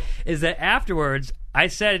is that afterwards I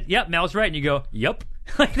said, "Yep, Mel's right," and you go, "Yep."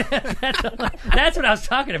 Like that's what I was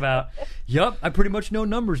talking about. Yup, I pretty much know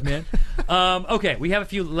numbers, man. Okay, we have a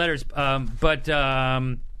few letters, I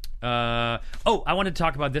wanted to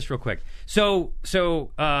talk about this real quick. So,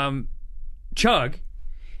 Chug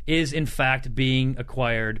is in fact being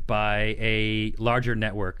acquired by a larger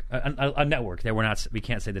network, a network that we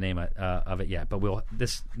can't say the name of it yet, but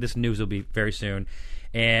this news will be very soon,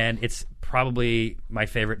 and it's probably my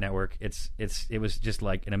favorite network. It was just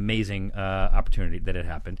like an amazing opportunity that it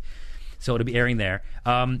happened. So it'll be airing there.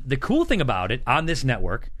 The cool thing about it on this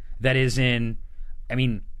network that is in, I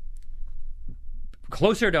mean,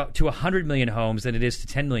 closer to 100 million homes than it is to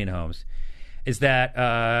 10 million homes, is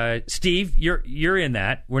that Steve, you're in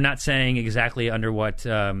that. We're not saying exactly under what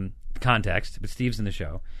context, but Steve's in the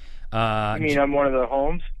show. You mean I'm one of the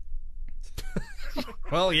homes?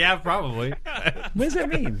 Well, yeah, probably. What does that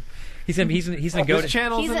mean? He's gonna go to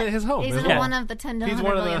channels in his home. He's his in home. one of the 10 to He's 100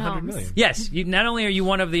 one of the million 100 homes. million. Yes, not only are you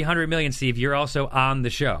one of the 100 million, Steve, you're also on the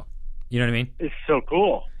show. You know what I mean? It's so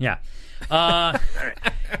cool. Yeah.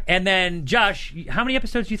 And then Josh, how many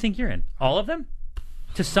episodes do you think you're in? All of them,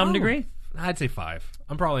 to some degree. I'd say 5.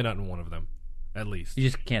 I'm probably not in one of them, at least. You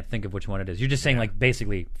just can't think of which one it is. You're just saying like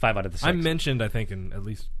basically 5 out of the 6. I mentioned, I think, in at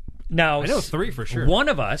least. Now, I know 3 for sure. One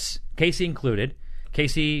of us, Casey included,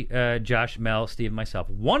 Casey, Josh, Mel, Steve, and myself,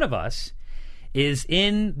 one of us is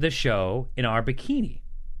in the show in our bikini.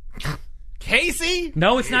 Casey?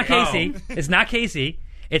 No, it's not Casey. It's not Casey.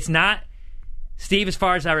 It's not Steve, as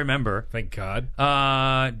far as I remember. Thank God.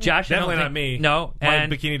 Josh, Definitely not me. No, My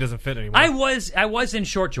and bikini doesn't fit anymore. I was in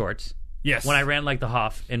short shorts. Yes. When I ran like the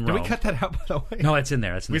Hoff in Did Rome. we cut that out, by the way? No, it's in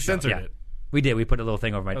there. It's in We the show. censored Yeah. it. We did. We put a little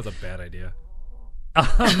thing over my. That was a bad idea.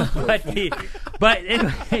 But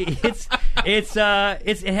anyway,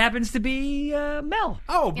 it happens to be Mel.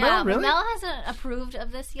 Oh, Yeah, Mel, really? Mel hasn't approved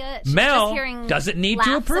of this yet. She's Mel just hearing doesn't need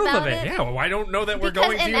to laughs approve of about it. Yeah, well, I don't know that we're Because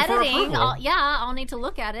going to in you for editing, approval. I'll need to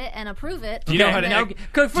look at it and approve it. Do you know how to Now, do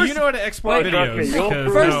you know how to export Wait, videos? trust me, you'll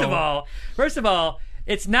Because, First no. of all,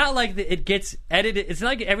 It's not like it gets edited. It's not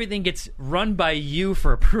like everything gets run by you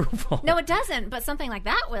for approval. No, it doesn't. But something like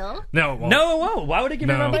that will. No, it won't. No, whoa. Why would it get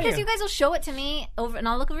No. run by Because you? you guys will show it to me over, and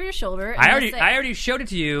I'll look over your shoulder. And I you'll say- already showed it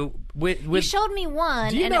to you with You showed me one,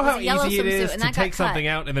 Do you and know it was how a yellow easy it swimsuit, is and to that got take something cut.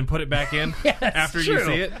 out and then put it back in after you true.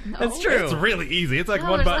 see it? That's true. It's really easy. It's like No,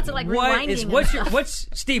 one there's button. lots of, like, What is rewinding and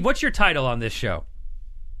Steve? What's your title on this show?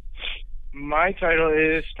 My title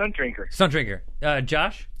is Stunt Drinker. Stunt Drinker.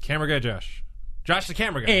 Josh Camera guy Josh. Josh the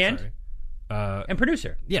camera guy. And? Sorry. and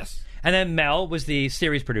producer. Yes. And then Mel was the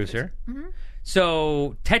series producer. Mm-hmm.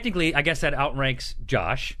 So technically, I guess that outranks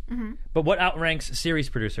Josh. Mm-hmm. But what outranks series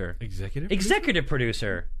producer? Executive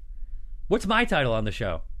Producer. What's my title on the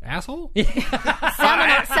show? asshole. sounding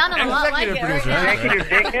a lot like it right now. Executive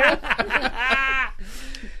dickhead.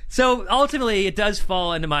 So ultimately, it does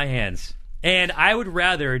fall into my hands. And I would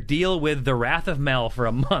rather deal with the wrath of Mel for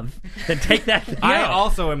a month than take that thing I out.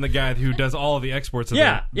 also am the guy who does all of the exports of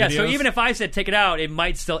Yeah, the yeah. videos. So even if I said take it out, it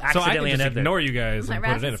might still so I can accidentally just end up ignore you guys My and put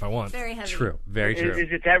wrath it in is if I want. Very heavy. True, very true.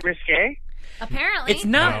 Is it that risque? Apparently, It's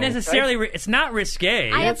not No. necessarily. It's not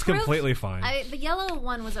risque. I It's approved- completely fine. The yellow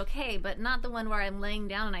one was okay, but not the one where I'm laying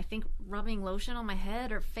down and I think rubbing lotion on my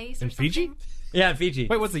head or face or In Fiji? something. Yeah, Fiji.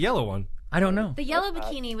 Wait, what's the yellow one? I don't know. The yellow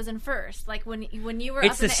bikini was in first, like when you were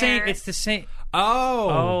It's up the in the same. air. It's the same.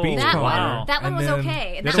 Oh, beach that color. one. That one And was then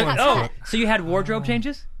okay, and the that other got one's- cut. So you had wardrobe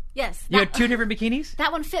changes? Yes, You had two different bikinis?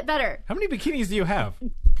 That one fit better. How many bikinis do you have?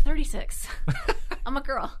 36. I'm a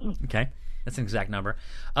girl. Okay, that's an exact number.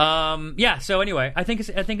 Yeah. So anyway, I think it's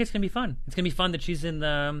gonna be fun. It's gonna be fun that she's in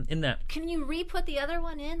that. Can you re-put the other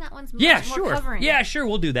one in? That one's much Yeah, more sure. covering. Yeah, sure.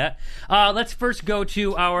 We'll do that. Let's first go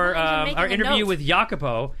to our Why don't you make our a interview note? with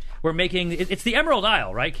Jacopo. We're making it's the Emerald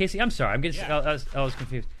Isle, right, Casey? I'm sorry, I'm getting I was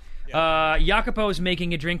confused. Jacopo is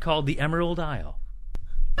making a drink called the Emerald Isle.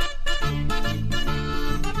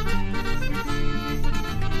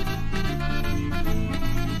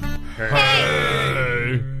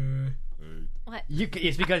 What?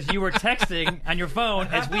 It's because you were texting on your phone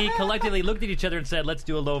as we collectively looked at each other and said, "Let's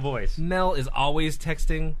do a low voice." Nell is always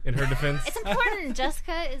texting in her defense. It's important.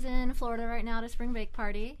 Jessica is in Florida right now at a spring break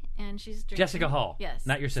party, and she's drinking. Jessica Hall. Yes,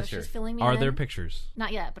 Not your So sister. she's filling me Are in. there pictures?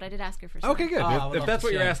 Not yet, but I did ask her for some. Okay, good. I would if love that's to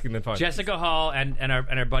what see you're it. asking, then fine. Jessica Hall and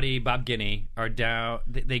our buddy Bob Guinea are down.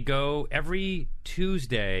 They go every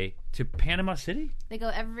Tuesday to Panama City. They go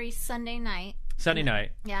every Sunday night. Sunday night.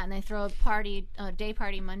 Yeah, and they throw a day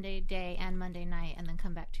party Monday day and Monday night, and then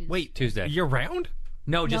come back Tuesday. Wait, Tuesday. Year round?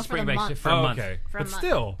 No, just for spring the break month. for a month. Okay, For a but month.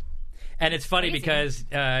 still. And it's funny Crazy.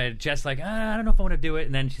 because Jess like, I don't know if I want to do it.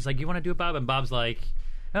 And then she's like, you want to do it, Bob? And Bob's like,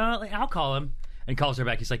 I'll call him. And he calls her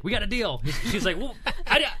back. He's like, we got a deal. She's like, well,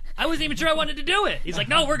 I wasn't even sure I wanted to do it. He's like,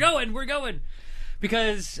 no, we're going.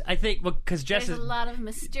 Because I think, because Jess There's is... a lot of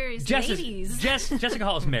mysterious ladies. Jessica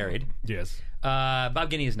Hall is married. Yes. Bob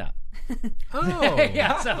Guinea is not. Oh.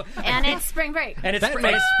 Yeah, so... And it's spring break. And it's That spring,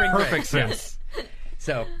 makes it's spring break. perfect sense.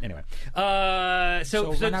 So anyway,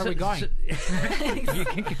 So when are we going? You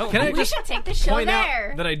can go. Can I We just should take the show point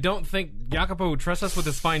there. out that I don't think Jacopo would trust us with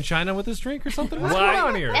his fine china with his drink or something? What's Why? going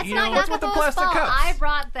on here? That's You not know, what's with the Jacopo's plastic fault. cups? I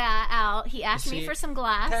brought that out. He asked me see, for some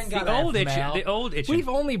glass. thank God. The old Mel. itchin. The old itchin. We've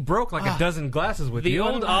only broke like a dozen glasses with The you.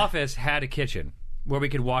 old office had a kitchen where we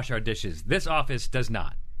could wash our dishes. This office does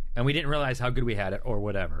not. And we didn't realize how good we had it or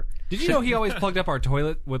whatever. Did you know he always plugged up our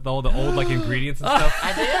toilet with all the old like ingredients and stuff?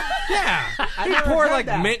 I did. Yeah. I He'd never pour heard like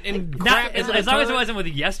that. mint and Not, crap as into the long as it toilet. wasn't with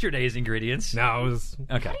yesterday's ingredients. No, it was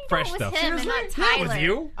Okay. fresh It was stuff. him and not Tyler. With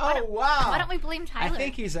you? Oh wow! Why don't we blame I Tyler?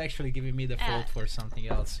 think he's actually giving me the fault for something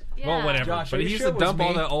else. Yeah. Well, whatever. Josh, but are he you used sure to it was dump all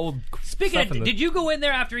me? the old Speaking stuff of, in the... did you go in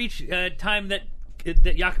there after each time that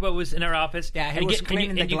Jacopo was in our office? Yeah, he and was get- cleaning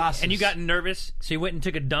and the you, glasses. And you got nervous, so you went and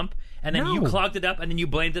took a dump, and then you No. clogged it up, and then you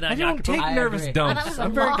blamed it on I don't Jacopo. take I nervous agree. dumps. Oh, that was a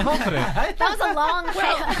I'm very long- confident. That was a long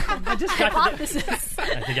I just got to the, hypothesis.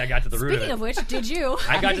 I think I got to the root Speaking of of it. which, did you?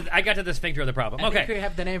 I got to the sphincter of the problem. I think Okay. we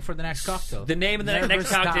have the name for the next cocktail. The name of the next Nervous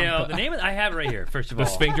cocktail. dump. The name I have it right here. First of all,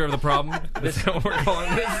 The sphincter of the problem. That's what we're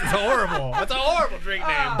calling this. It's horrible. That's a horrible drink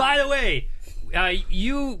name. By the way,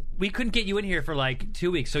 we couldn't get you in here for like 2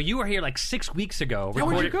 weeks, so you were here like 6 weeks ago.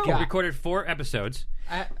 where'd you go? Recorded 4 episodes,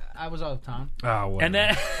 I was out of town. Oh,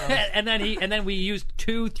 whatever. and then and then we used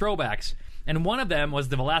 2 throwbacks, and one of them was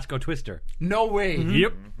the Velasco Twister. No way.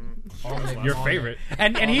 Yep. Only- Your only- favorite.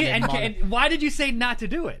 And Oh, he good and, mother. and why did you say not to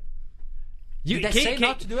do it? Did I say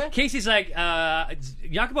not to do it? Casey's like,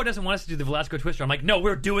 Jacopo doesn't want us to do the Velasco Twister. I'm like, no,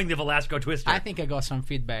 we're doing the Velasco Twister. I think I got some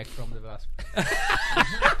feedback from the Velasco.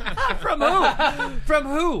 From who? From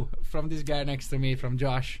who? From this guy next to me, from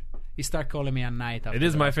Josh. He started calling me at night. After It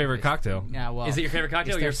is the my Velasco favorite Twister. cocktail. Yeah, well. Is it your favorite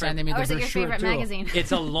cocktail? He Your started sending me Or the is it your brochure favorite too. magazine?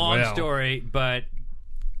 It's a long Well. story, but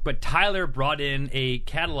but Tyler brought in a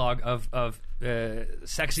catalog of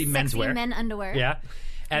sexy menswear. men underwear. Yeah,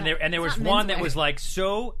 and there was not one that menswear. was like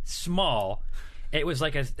so small, it was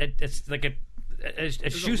like a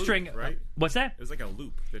shoestring. loop, right? What's that? It was like a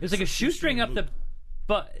loop. It was like a shoestring up the.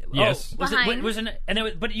 But Yes. was Behind.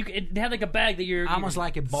 but it had like a bag that you're Almost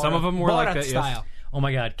like a Borat, Some of them were like Borat that, yes. style. Oh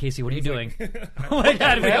my God, Casey, what are you doing? Oh my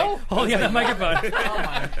God, holding up the microphone.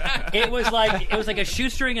 It was like a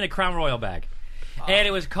shoestring and a Crown Royal bag, and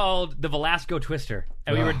it was called the Velasco Twister,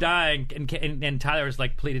 and we were dying, and Tyler was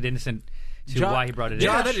like pleaded innocent to why he brought it in.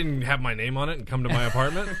 Yeah, that didn't have my name on it and come to my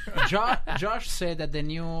apartment. Josh said that the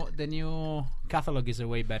new catalog is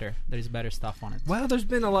way better. There's better stuff on it. Well, there's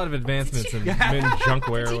been a lot of advancements in men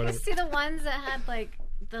junkware or Did you whatever. see the ones that had like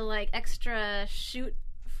the extra shoot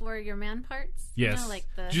for your man parts? Yes. You know, like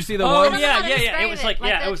the Did you see the Oh one? know yeah, how to yeah. It describe was it. like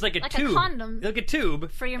Like it a- was like a like a tube, condom like a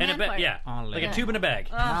tube for your and a man part. yeah, Only. like a tube in a bag.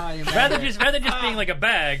 Ah, you Rather better. just being like a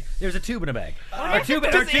bag, there's a tube in a bag. Or tube.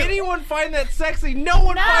 Does anyone find that sexy? No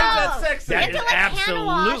one No! finds that sexy. That You is have to, like, hand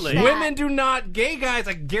wash absolutely that. Women do not. Gay guys,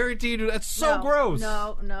 I guarantee you, do. That's so No, gross.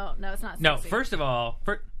 No, it's not. No, sexy. first of all,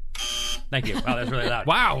 thank you. Wow, that was really loud.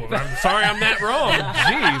 Wow, I'm sorry I'm that wrong.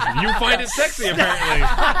 Jeez, you find it sexy apparently.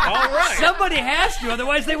 All right. Somebody has to,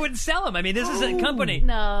 otherwise they wouldn't sell them. I mean, this is a company.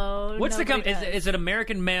 No. What's the nobody company? does. Is it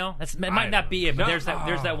American Male? It might not be it, but there's that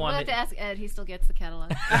one. We'll have to ask Ed. He still gets the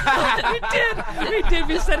catalog. We did.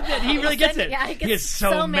 We said that. He really gets it. Yeah, he gets is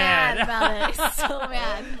so mad about it. He's so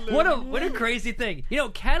mad. What a crazy thing. You know,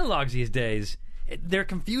 catalogs these days, they're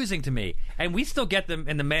confusing to me, and we still get them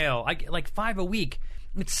in the mail. I get like 5 a week.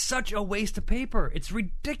 It's such a waste of paper. It's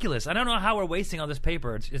ridiculous. I don't know how we're wasting all this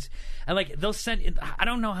paper. It's and like they'll send. I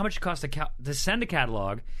don't know how much it costs to send a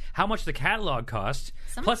catalog. How much the catalog costs.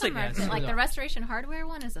 Some Plus, of them are like the Restoration Hardware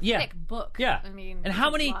one is a Yeah. thick book. yeah. I mean, and how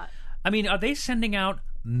it's a many? lot. I mean, are they sending out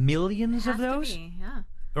millions of Has to those? be, yeah.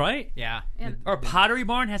 Right? Yeah. Or Pottery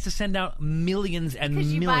Barn has to send out millions and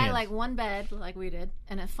Because you millions. buy like one bed, like we did,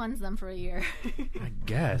 and it funds them for a year. I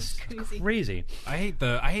guess. Crazy. I hate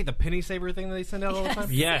the penny saver thing that they send out all the time.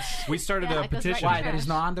 Yes. We started Yeah, a it goes right petition. in Why? There is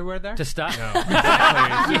no underwear there? To stop. Exactly.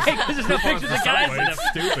 Yeah, 'cause there's no pictures of guys in them. It's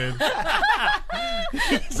stupid.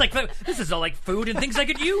 It's like, this is all like food and things I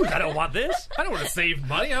could use. I don't want this. I don't want to save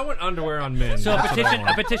money. I want underwear on men. So That's what I a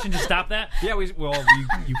want. petition to stop that? Yeah,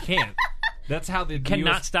 you can't. That's how the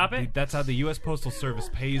Cannot US, stop it? That's how the U.S. Postal Service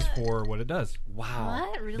pays for what it does. Wow.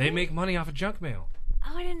 What? Really? They make money off of junk mail.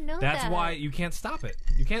 Oh, I didn't know That's that. why you can't stop it.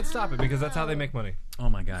 You can't stop it because that's how they make money. Oh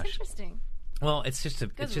my gosh. Interesting. Well, it's just Goes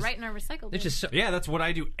it's just right in our recycle bin. it's just so, Yeah, that's what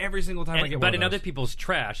I do every single time I get one but of in those. other people's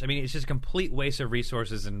trash. I mean, it's just a complete waste of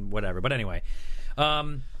resources and whatever. But anyway,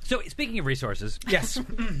 so speaking of resources, Yes.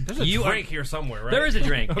 There's a You are- drink here somewhere, right? there is a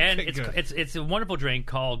drink, and Okay, good. it's a wonderful drink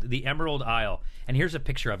called the Emerald Isle. And here's a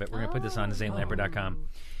picture of it. We're going to put this on ZaneLamper.com.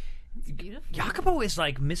 It's beautiful. Jacopo is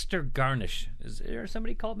like Mr. Garnish. Is there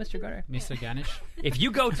somebody called Mr. Garnish? Mr. Ganesh. If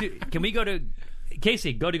you go to, can we go to,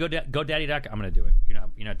 Casey, go to GoDaddy.com. I'm going to do it. You're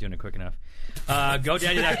not doing it quick enough.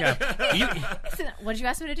 GoDaddy.com. What did you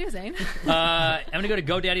ask me to do, Zane? I'm going to go to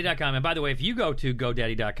GoDaddy.com. And by the way, if you go to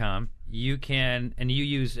GoDaddy.com, you can, and you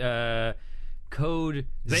use code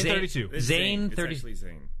Zane32. It's Zane. It's Zane30. actually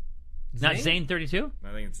Zane. Not Zane32?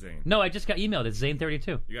 I think it's Zane. No, I just got emailed. It's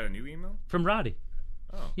Zane32 You got a new email? from Roddy.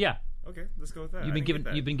 Oh. Yeah. Okay, let's go with that. You've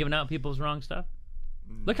been giving out people's wrong stuff?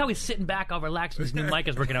 Look how he's sitting back, all relaxed. This new mic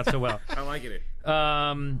is working out so well. I like it.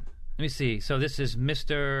 Let me see. So this is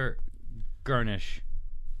Mr. Garnish.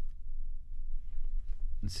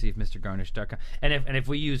 Let's see if MrGarnish.com. And if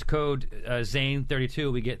we use code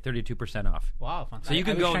Zane32, we get 32% off. Wow, fantastic. So you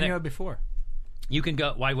can I go wish I there- knew it before. You can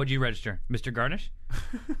go. Why would you register, Mr. Garnish?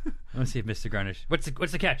 Let's see if Mr. Garnish. What's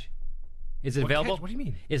the catch? Is it What available? catch? What do you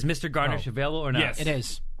mean? Is Mr. Garnish Oh. available or not? Yes. It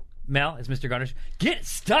is. Mel, is Mr. Garnish?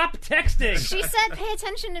 Stop texting. She said, "Pay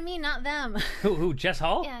attention to me, not them." Who? Jess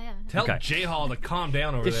Hall? Yeah. Tell Okay. J Hall to calm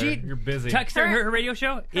down over Does there. she You're busy. text her radio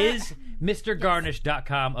show? Is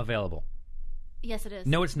MrGarnish.com available? Yes, it is.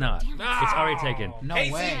 No, it's not. It's already taken. No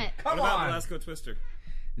Hey, way. Damn it. What about Velasco Twister?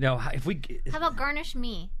 No, if we How about garnish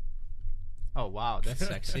me? Oh, wow, that's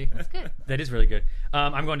sexy. That's good. that is really good.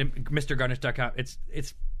 I'm going to MrGarnish.com. It's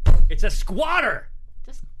a squatter.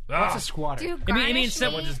 Just What's a squatter? do I garnish mean,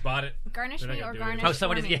 someone me. just bought it. Garnish They're not me gonna or do it. garnish. Oh,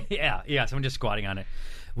 someone for is me. yeah. Someone just squatting on it.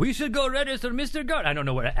 We should go register Mr. Garnish. I don't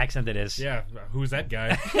know what accent it is. Yeah, who's that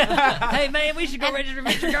guy? Hey man, we should go register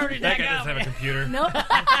Mr. Garnish.com. That guy doesn't have a computer. Nope.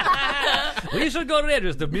 We should go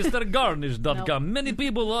register MrGarnish.com. Nope. Many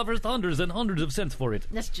people offer hundreds and hundreds of cents for it.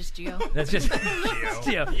 That's just you. That's just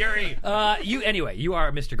Gio. Yuri. You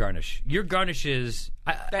are Mr. Garnish. Your garnishes.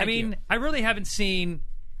 I Thank mean, you. I really haven't seen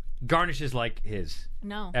garnishes like his.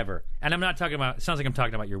 No. Ever. And I'm not talking about. It sounds like I'm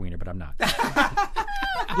talking about your wiener, but I'm not.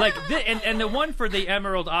 Like, and the one for the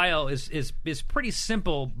Emerald Isle is pretty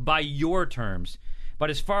simple by your terms, but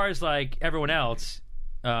as far as like everyone else,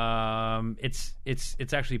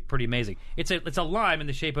 it's actually pretty amazing. It's a lime in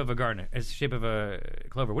the shape of a garnet. It's the shape of a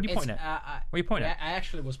clover. What are you pointing at? What are you pointing at? I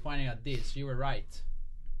actually was pointing at this. You were right.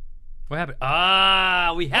 What happened?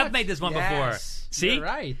 Ah, we have made this one before. Yes, See, you're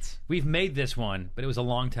right. We've made this one, but it was a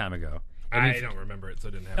long time ago. And I we've- don't remember it, so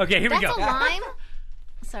it didn't happen. Okay, here we That's go. a lime?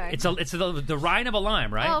 Sorry. It's the rind of a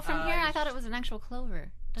lime, right? Oh, from here I thought it was an actual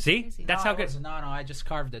clover. That's See? crazy. That's how good. No, I just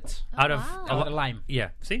carved it. Oh, Out of wow. Out of the lime. Yeah.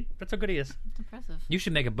 See, that's how good he is. That's impressive. You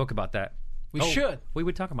should make a book about that. We should. We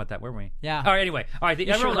would talk about that, weren't we? Yeah. All right. Anyway, all right. The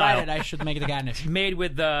You should Emerald write Isle it. I should make the garnish. made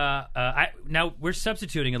with now we're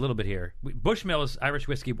substituting a little bit here. Bushmills Irish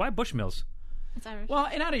whiskey. Why Bushmills? It's Irish. Well,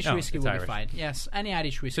 an Irish No, whiskey it's will Irish. be fine. Yes, any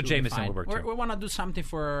Irish whiskey. So will be Jameson fine. will work, too. We want to do something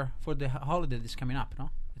for the holiday that's coming up. No,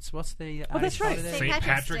 what's the Irish that's right. holiday? St.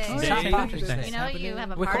 Patrick's Day. St. Patrick's Day. You know, you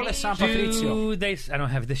have a We party. call it San Patrizio. Do they? I don't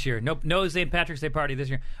have it this year. Nope. No St. Patrick's Day party this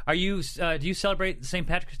year. Are you? Do you celebrate St.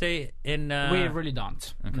 Patrick's Day in? We really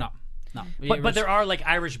don't. No. But there are like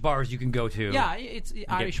Irish bars you can go to. Yeah, it's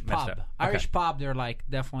Irish messed pub. up. Irish Okay. pub. They're like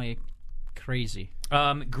definitely crazy.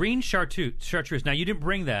 Green chartreuse. Now you didn't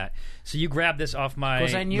bring that, so you grabbed this off my.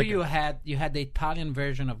 Because I knew liquor. you had the Italian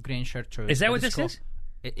version of green chartreuse. Is that But what it's this called- is?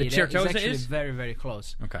 It is Certosa actually is? very, very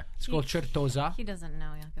close. Okay. It's called Certosa. He doesn't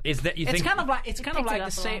know. Jakob. Is that you It's think? kind of like picked it the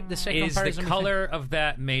up same wrong. same is the comparison. color of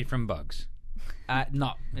that made from bugs?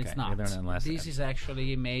 No, it's Okay, not. you learned that last This time. is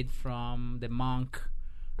actually made from the monk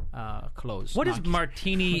clothes. What is Monk-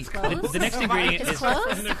 martini? clothes? The next ingredient His is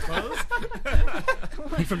clothes?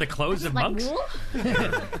 from the clothes of Like monks. wool?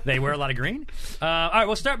 They wear a lot of green. All right,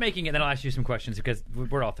 we'll start making it. Then I'll ask you some questions because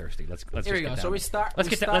we're all thirsty. Let's Here just we get go. down. So we start. Let's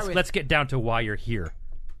we get down, start with let's get down to why you're here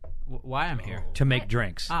why I'm here. to make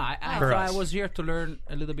drinks. I For thought us. I was here to learn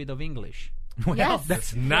a little bit of English. Well, Yes.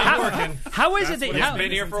 It's not working. how is it that It's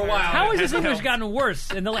been here for a while. How It has this hasn't English helped. gotten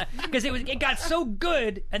worse in the because it got so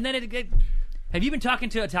good and then it have you been talking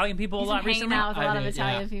to Italian people a He's lot been hanging recently? out with a lot of did,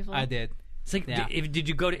 Italian yeah. people. I did. It's like, Yeah. did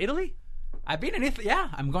you go to Italy? I've been in Italy. Yeah,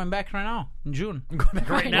 I'm going back right now in June.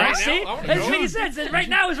 Right now? now? See? I wanna That go. makes sense. Right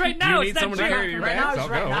now is right now. need It's not someone to June. carry your Right bags? now, it's I'll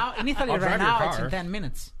right go. now in Italy. I'll Right drive your now, it's car. in 10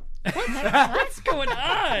 minutes. What's going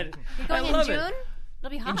on? You're going I in love June? it. It'll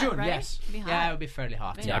be hot, In June, right? yes. It'll be hot. Yeah, it'll be fairly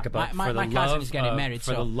hot. Yeah. Yeah. Talk about My for the cousin love is getting of, married,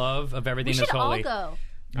 for so the love of everything We that's should all holy. go.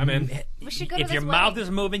 I'm in. We should go to If this your mouth wedding. is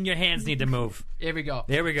moving, your hands need to move. here we go.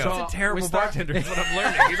 There we go. So, It's a Terrible we start- bartender is what I'm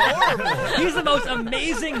learning. He's horrible. He's the most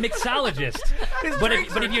amazing mixologist. But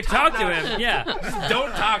if you talk to him, yeah,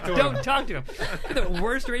 Don't talk to him. don't talk to him. The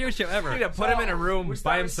worst radio show ever. You need to put him in a room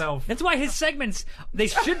by himself. That's why his segments they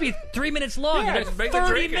should be 3 minutes long. Yeah, They're just make the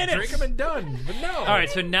 30 drink minutes. drink him and done. But no. All right,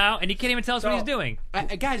 so now, and he can't even tell us what he's doing.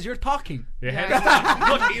 Guys, you're talking.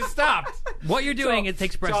 Look, he stopped. What you're doing, So- it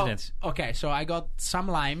takes precedence. Okay, so I got some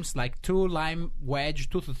limes, like 2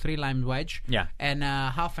 to 3 lime wedge. Yeah. And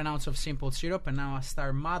half an ounce of simple syrup, and now I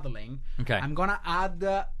start modeling. Okay. I'm gonna add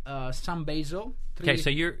some basil. Okay,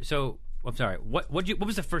 so I'm sorry. What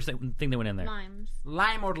was the first thing that went in there? Limes.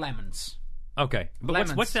 lime or lemons. Okay, but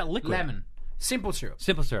Lemons. what's that liquid? Lemon. Simple syrup.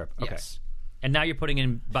 Simple syrup. Okay. Yes. And now you're putting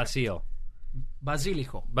in basilico.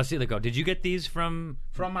 Basilico. Did you get these from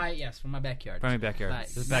From my backyard. my backyard?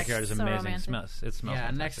 Nice. This backyard is So amazing. romantic. It smells Yeah,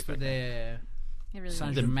 fantastic next to back there. It really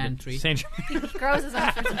Saint is. Germain tree. Saint- He grows his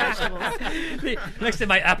own fruits and vegetables. next to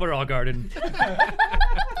my Aperol garden.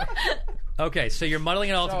 Okay, so you're muddling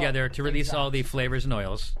it all So, together to release exactly. all the flavors and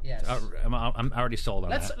oils. Yes. I'm already sold on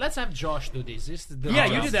that. Let's have Josh do this. Yeah,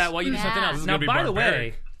 you do that while you do Yeah. something This else. is Now, gonna be by the way,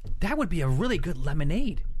 barbaric. that would be a really good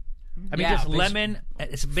lemonade. I mean, Yeah, just bas- lemon,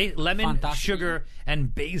 it's lemon, Fantastic. sugar,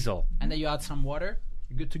 and basil. And then you add some water.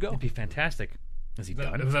 You're good to go. It'd be fantastic. Is he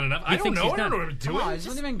done? Was that enough? I don't thinks know. he's I don't done. know what I'm Come doing. on, it's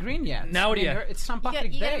not even green yet. Now what do you- It's St.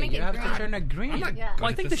 Patrick's you gotta Day. make You it have green. to turn it green. Yeah. Well,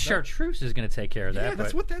 I think the chartreuse is going to take care of that. Yeah,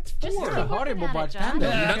 that's but- what that's Just for. You're a horrible Looking at it, John. bartender.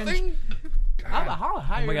 You can- Nothing. Oh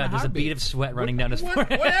my God, there's a bead of sweat running down his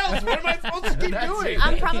forehead. What else? What am I supposed to keep doing?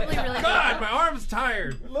 I'm probably really good. God, my arm's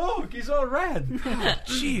tired. Look, he's all red.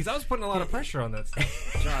 Jeez, I was putting a lot of pressure on that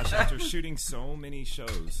stuff. Josh, after shooting so many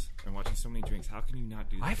shows and watching so many drinks, how can you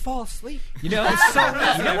not do that? I fall asleep. You know,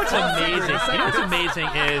 you know what's amazing? You know what's amazing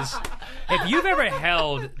is if you've ever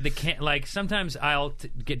held the like sometimes I'll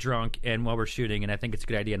get drunk and while we're shooting and I think it's a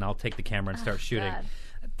good idea and I'll take the camera and start shooting. God.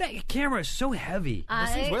 That camera is so heavy.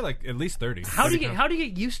 This thing's weigh like at least 30. How do you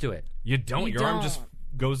get used to it? You don't. You Your arm don't. just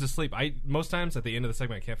goes to sleep. Most times at the end of the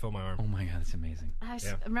segment, I can't feel my arm. Oh my god, that's amazing.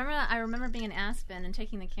 I remember being in Aspen and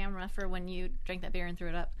taking the camera for when you drank that beer and threw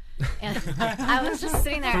it up. And I was just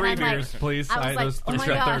sitting there. 3 and I'm beers, like, please. I was like, was oh my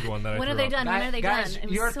the god, third one that I when are threw they up. done? When are they Guys, done? It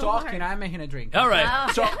was you're so talking. hard. I'm making a drink. All right.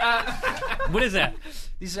 Oh. So What is that?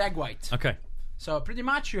 this is egg white. Okay. So pretty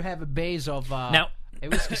much you have a base of Now, a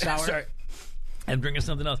whiskey sour. Sorry, I'm drinking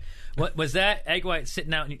something else. What was that egg white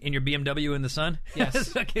sitting out in your BMW in the sun?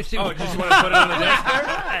 Yes. Okay, Oh, just want to put it on the desk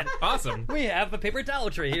there? Awesome. We have a paper towel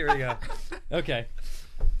tray. Here we go. Okay.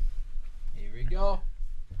 Here we go.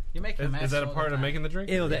 You make a mess. Is that a all part the of time. making the drink?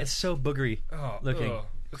 Ew, that's so boogery looking.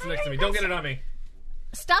 What's next to me? Don't get it on me.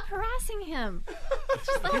 Stop harassing him.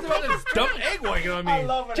 Just let him He's the one take that's his dump drink. egg white on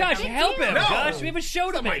me. Josh, help him, No. Josh. We have a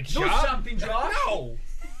show to make. Do something, Josh. No.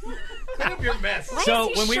 Clean up your mess. Why So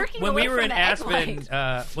is he when we shirking when away we were from in the egg Aspen,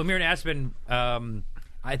 white?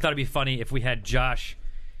 I thought it'd be funny if we had Josh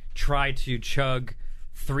try to chug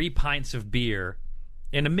 3 pints of beer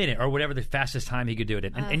in a minute or whatever the fastest time he could do it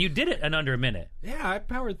in, and you did it in under a minute. Yeah, I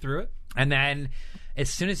powered through it. And then, as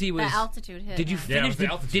soon as he was, The altitude hit. did you yeah. Yeah, it finish? was the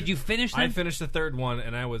altitude. Did you finish? I Them? finished the third one,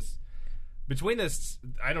 and I was between this.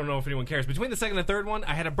 I don't know if anyone cares. Between the second and third one,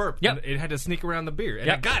 I had a burp. Yep. And it had to sneak around the beer, and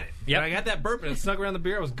Yep. I got it. Yep. And I had that burp, and it snuck around the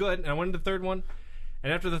beer. I was good, and I went into the third one.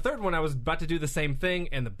 And after the third one, I was about to do the same thing,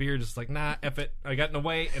 and the beer just like, nah, F it. I got in the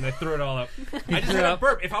way, and I threw it all up. I just had a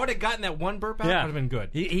burp. If I would have gotten that one burp out, it would have been good.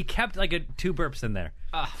 He kept like 2 burps in there.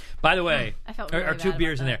 By the way, I felt or really 2 bad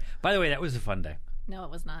beers about in there. that. By the way, that was a fun day. No, it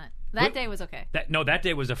was not. That day was okay. That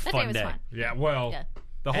day was a That fun day was fun. Yeah, well, Yeah.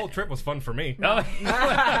 the whole trip was fun for me. Oh,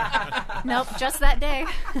 Nope, just that day.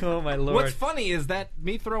 oh my lord! What's funny is that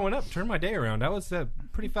me throwing up turned my day around. I was in a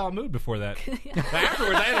pretty foul mood before that.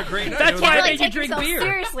 Afterwards, I had a great night. That's It was why I Can't made really you take drink yourself beer.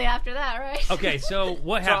 seriously after that, right? Okay, so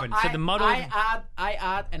what happened? So the muddled I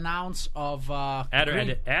add an ounce of add or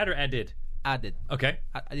green- added. added. Okay.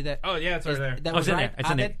 I did that. Oh, yeah, it's right there. That Oh, was it's in right. there.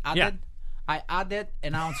 It's in there. Added. Yeah. I added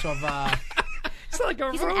an ounce of. It's like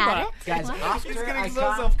a He's an robot. addict? Guys, What? after He's getting I so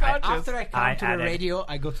come, self-conscious. after I come I to added. the radio,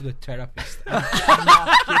 I go to the therapist. I'm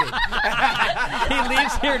not kidding. He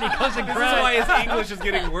leaves here and he goes and This is why cries. his English is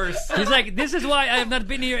getting worse. He's like, "This is why I have not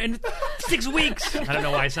been here in 6 weeks." I don't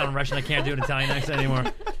know why I sound Russian. I can't do an Italian accent anymore.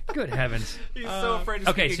 Good heavens. He's so afraid to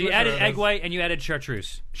Okay, speak so you English added around egg us. white and you added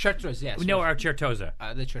chartreuse. Chartreuse, yes. No, our Certosa.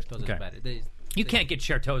 The Chartreuse Okay. is better. You can't get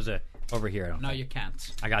Certosa over here. I don't No, think. you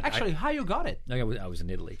can't. I got- Actually, how you got it? I was in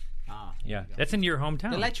Italy. Ah, Yeah, that's in your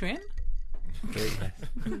hometown. they let you in.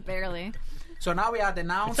 Barely. So now we add an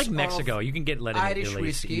ounce. It's like Mexico. Of You can get let in Irish Italy.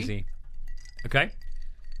 It's whiskey. easy. Okay.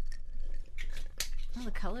 Oh,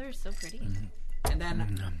 the color is so pretty. and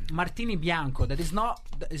then Martini Bianco. That is not.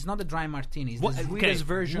 It's not the dry martini. It's the sweetest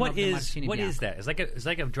version What of the is Martini what Bianco. is that? It's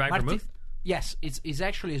like a dry Marti- vermouth. Yes, it's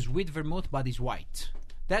actually a sweet vermouth, but it's white.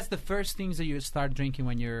 That's the first things that you start drinking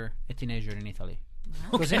when you're a teenager in Italy.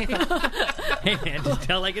 Because in, Hey man, just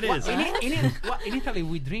tell like it is. in Italy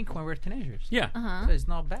we drink when we're teenagers. Yeah. So it's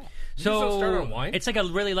not bad. still start on wine? It's like a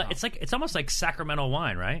really it's almost like Sacramento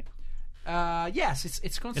wine, right? Yes, it's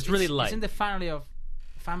It's really light. It's in the family of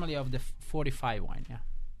the 45 wine. Yeah.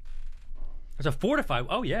 It's a 4 to 5.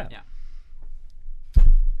 Oh yeah. Yeah.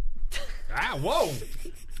 Ah, whoa.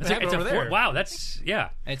 It's happened a over 4. there? Wow, that's yeah.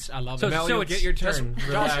 I love So- it. Mel, so you'll it's get your turn.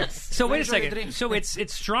 Relax. So wait a Enjoy the second. drink. So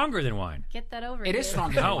it's stronger than wine. Get that over It here. is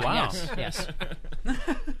stronger. Oh, than wine, wow. Yes. Yes.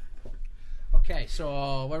 Okay,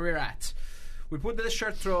 so where we're at. We put the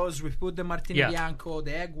Chartreuse, we put the Martini Yeah. Bianco,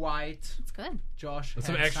 the egg white. It's good. Josh,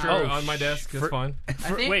 Some has extra Oh, on my desk. That's for- fine.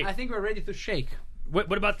 Wait. I think we're ready to shake. What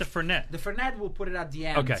about the Fernet? The Fernet, we'll put it at the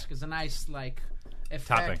end. Okay. It's a nice effect.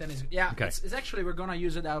 Topping. And it's, Okay. it's actually, we're going to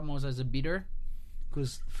use it almost as a bitter.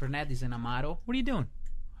 Because Fernet is an Amaro. What are you doing?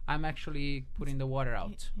 I'm actually putting the water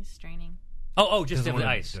out. He's straining. Oh, just Doesn't with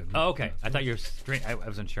wanna- ice. Oh, okay. I thought you were straight. I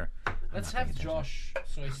wasn't sure. Let's have Josh.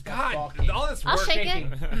 So he's God, talking. all this I'll work. shake it.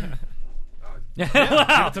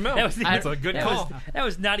 Wow. to Mel. That was, That's a good call. That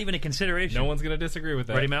was not even a consideration. No one's going to disagree with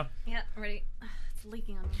that. Ready, Mel? Yeah, ready. It's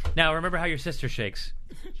leaking on me. Now remember how your sister shakes.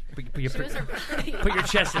 Put your, She was already- put your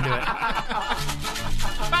chest into it.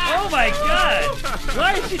 Oh my God!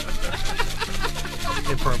 Why is she?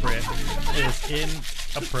 Inappropriate. It is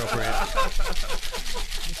inappropriate.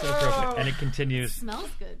 It's inappropriate, and it continues. smells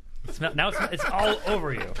good. Now it's all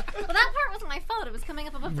over you. Well, that part wasn't my fault. It was coming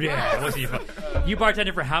up above the Yeah, it glass. wasn't your fault. You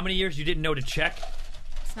bartended for how many years? You didn't know to check?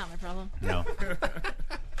 It's not my problem. No.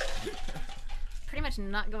 Pretty much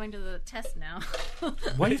not going to the test now.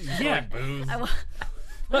 What? Yeah.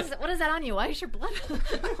 What is that on you? Why is your blood?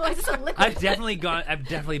 Why is it so liquid? I've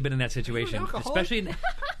definitely been in that situation, especially.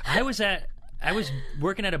 I was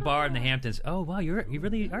working at a bar in the Hamptons. Oh wow, you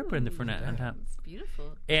really are putting the Fernet on top. It's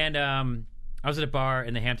beautiful. And I was at a bar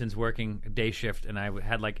in the Hamptons working a day shift, and I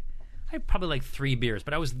had probably like 3 beers,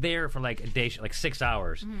 but I was there for like a day, like 6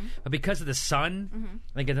 hours. But because of the sun,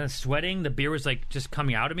 like and then sweating, the beer was like just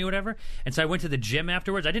coming out of me, whatever. And so I went to the gym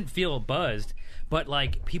afterwards. I didn't feel buzzed, but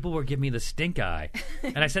like people were giving me the stink eye.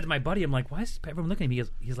 And I said to my buddy, I'm like, why is everyone looking at me?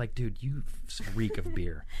 He's like, dude, you reek of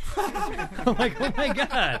beer. I'm like, oh my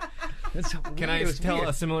god. That's Can I tell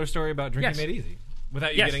a similar story about drinking made easy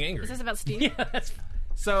without you getting angry? Is this about Steve? Yeah, that's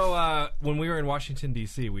So when we were in Washington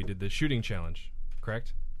D.C., we did the shooting challenge.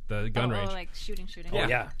 Correct. The gun range. Oh, like shooting. Oh,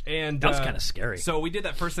 yeah. And that was kind of scary. So we did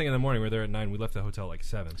that first thing in the morning. We were there at 9. We left the hotel like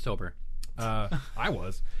 7. Sober. I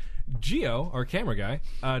was. Gio, our camera guy,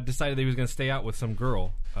 decided that he was going to stay out with some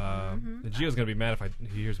girl. Gio's going to be mad if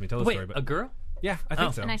he hears me tell the Wait, story. But a girl? Yeah, I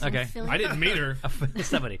think so. Nice Okay. I didn't meet her.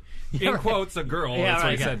 Somebody. In quotes, a girl. Yeah, that's right,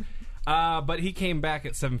 what he said. But he came back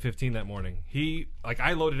at 7:15 that morning.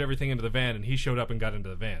 I loaded everything into the van, and he showed up and got into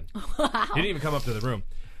the van. He didn't even come up to the room.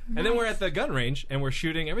 And then we're at the gun range, and we're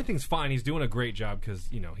shooting. Everything's fine. He's doing a great job because,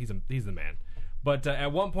 he's the man. But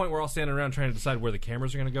at one point, we're all standing around trying to decide where the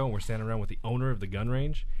cameras are going to go, and we're standing around with the owner of the gun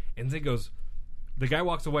range. And Zane goes, the guy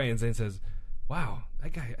walks away, and Zane says, wow,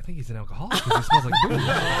 that guy, I think he's an alcoholic because he smells like booze.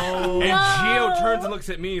 And Gio turns and looks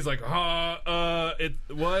at me. He's like,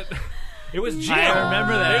 what? It was Gio. I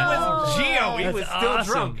remember that. It was Gio. He That's was still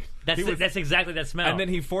awesome. drunk. That's exactly that smell. And then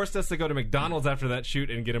he forced us to go to McDonald's after that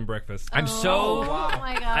shoot and get him breakfast. I'm so Oh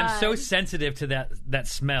my god. I'm so sensitive to that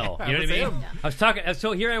smell. You know what I mean? him. I was talking.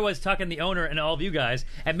 So here I was talking to the owner and all of you guys,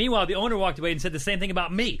 and meanwhile the owner walked away and said the same thing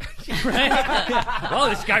about me. Right?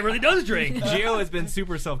 Well, this guy really does drink. Gio has been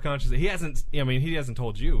super self-conscious. He hasn't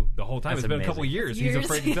told you the whole time. That's It's been a couple amazing. years. He's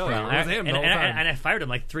afraid to tell you. It was him the whole time. And I fired him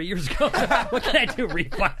like 3 years ago. What can I do?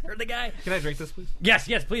 Refire the guy? Can I drink this, please? Yes,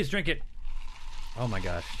 please drink it. Oh my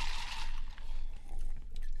gosh.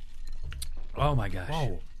 Oh my gosh.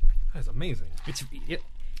 Whoa, that is amazing. That's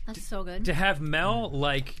so good. To have Mel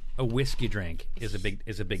like a whiskey drink is a big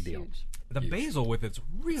deal. Huge. The basil with it's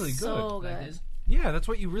really good. So good. Yeah, that's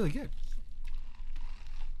what you really get.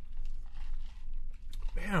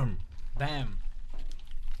 Bam. Bam. I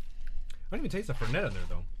don't even taste the Fernet in there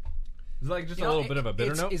though. It's like just a little bit of a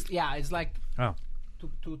bitter note. It's like Oh.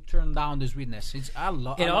 to turn down the sweetness. It's a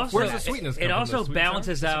lot. It also Where's the sweetness come it from? also The sweet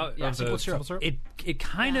balances sour? out. Of the simple syrup. syrup? It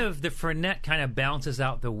kind of the Fernet kind of balances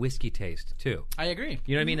out the whiskey taste too. I agree.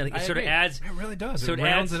 You know what I mean? Like, it I sort of agree. adds. It really does. So It it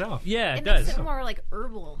rounds adds it off. Yeah, it It does. makes it more like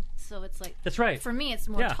herbal, so it's like That's right. for me it's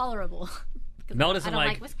more Yeah. tolerable. 'Cause Mel I doesn't don't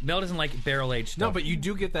like whiskey. Mel doesn't like barrel aged stuff. No, but you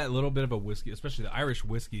do get that little bit of a whiskey, especially the Irish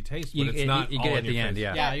whiskey taste, but it's not you all get it in at the your end. face.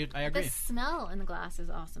 Yeah. Yeah, I agree. The smell in the glass is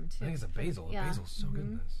awesome too. I think it's a basil. Yeah. The basil's so good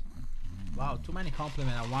in this. Wow, too many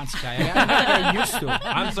compliments at once, guy. I gotta get used to it.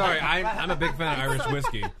 I'm sorry. I'm a big fan of Irish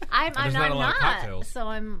whiskey. I'm There's not a lot of cocktails. so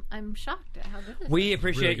I'm shocked at how good this We is.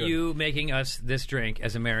 appreciate good. you making us this drink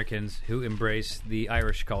as Americans who embrace the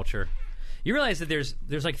Irish culture. You realize that there's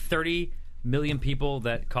like 30 million people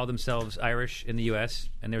that call themselves Irish in the U.S.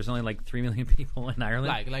 and there's only like 3 million people in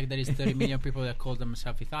Ireland. Like there is 30 million people that call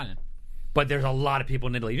themselves Italian. But there's a lot of people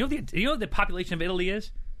in Italy. You know what the population of Italy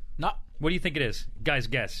is? No, What do you think it is? Guys,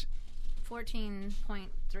 guess.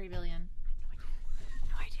 14.3 billion.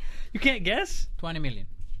 You can't guess? 20 million.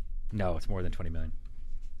 No, it's more than 20 million.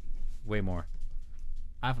 Way more.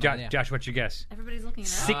 I have no idea. Josh, what's your guess? Everybody's looking it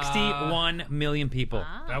up. 61 million people.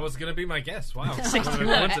 Wow. That was gonna be my guess. Wow. 61.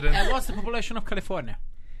 Coincidence. And what's the population of California?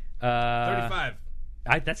 35.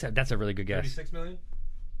 That's a really good guess. 36 million?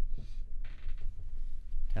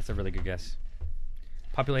 That's a really good guess.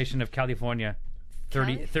 Population of California,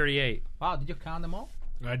 38. Wow, did you count them all?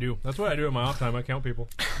 I do. That's what I do in my off time. I count people.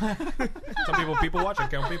 Some people watch. I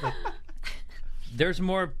count people. There's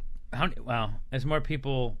more. There's more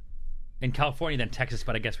people in California than Texas,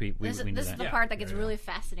 but I guess we This knew is that. the part that gets really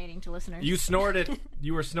fascinating to listeners. You snored it.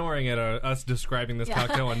 You were snoring at us describing this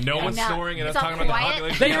cocktail, and no one's now snoring at us it's all talking about the quiet.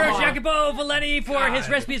 population. Thank you very much, Come on. Jacopo Valenti, for his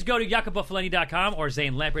God. recipes. Go to jacopofaleni.com or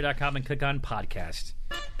zanelamper.com and click on podcast.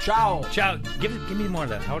 Ciao. Ciao. Give me more of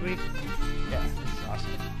that. How would we? Yeah, that's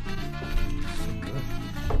awesome. So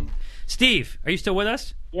good. Steve, are you still with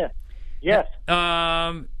us? Yes. Yes.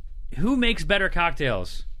 Who makes better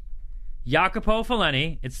cocktails? Jacopo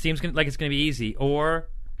Faleni, it seems like it's going to be easy, or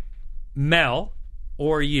Mel,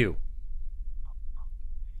 or you?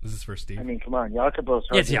 Is this for Steve? I mean, come on, Jacopo's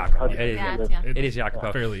hard It's to- Jacopo. hard to- It is, Yeah, it's it is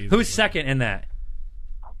Jacopo. Fairly easy. Who's second in that?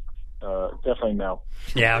 Definitely Mel.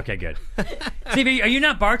 Yeah, okay, good. Steve, are you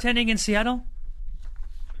not bartending in Seattle?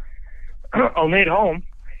 Only at home.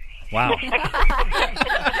 Wow.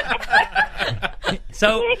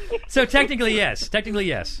 So technically yes. Technically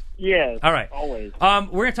yes. Yes. All right. Always.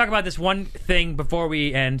 We're gonna talk about this one thing before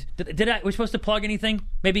we end. We're supposed to plug anything?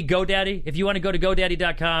 Maybe GoDaddy. If you want to go to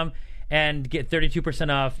GoDaddy.com and get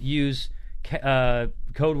 32% off, use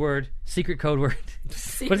code word, secret code word.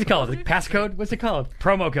 What is it called? Like passcode? What's it called?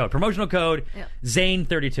 Promo code, promotional code. Yeah.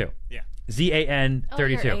 Zane32. Yeah. ZAN32. Oh,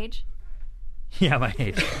 your age. Yeah, my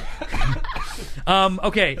age.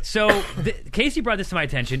 Okay, so Casey brought this to my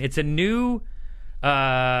attention. It's a new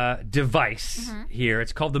device here.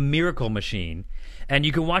 It's called the Miracle Machine, and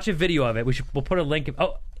you can watch a video of it. We'll put a link.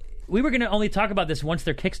 We were going to only talk about this once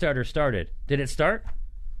their Kickstarter started. Did it start?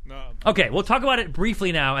 No. Okay, we'll talk about it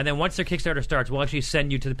briefly now, and then once their Kickstarter starts, we'll actually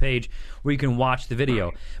send you to the page where you can watch the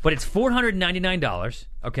video. But it's $499,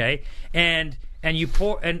 okay? And you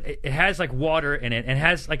pour, and it has like water in it, and it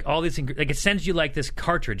has like all these, like it sends you like this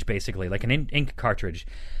cartridge basically, like an ink cartridge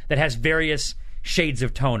that has various shades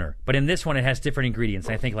of toner. But in this one, it has different ingredients.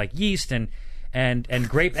 I think like yeast and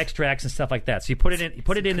grape extracts and stuff like that. So you put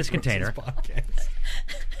it in this container.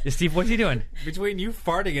 Steve, what's he doing? Between you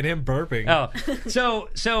farting and him burping. I'm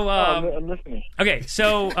listening. Okay,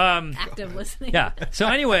 so Active listening. yeah. So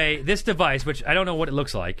anyway, this device, which I don't know what it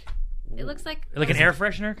looks like. It looks like Like an air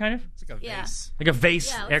freshener, kind of? It's like a Yeah. vase. Like a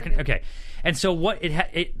vase. Yeah, it looks like Okay. And so what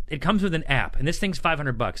it comes with an app, and this thing's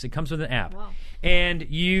 $500. It comes with an app. Wow. And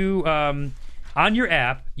you on your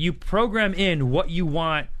app, you program in what you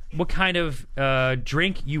want, what kind of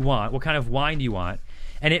drink you want, what kind of wine you want,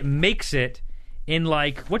 and it makes it in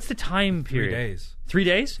like, what's the time period? 3 days. 3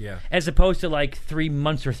 days? Yeah. As opposed to like 3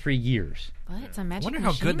 months or 3 years. What? It's a I magic wonder how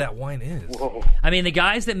machine? good that wine is. Whoa. I mean, the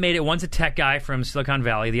guys that made it, one's a tech guy from Silicon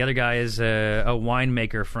Valley. The other guy is a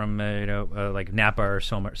winemaker from, like Napa or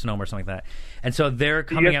Sonoma or something like that. And so they're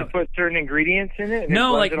Do coming you have out. to put certain ingredients in it? And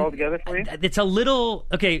No, it blends like it all together for you? it's a little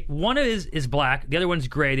okay. One is black, the other one's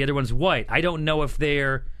gray, the other one's white. I don't know if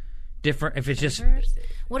they're different. If it's just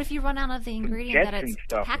What if you run out of the ingredient that Jets it's and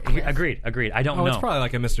stuff. packed with? agreed. I don't Oh, know. it's probably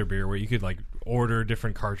like a Mr. Beer where you could like order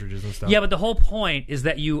different cartridges and stuff. Yeah, but the whole point is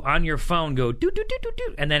that you on your phone go do do do do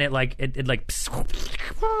do, and then it like and it like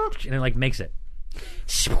makes it.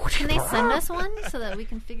 Can they send us one so that we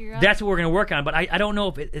can figure out? That's what we're going to work on, but I don't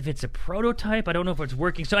know if it's a prototype. I don't know if it's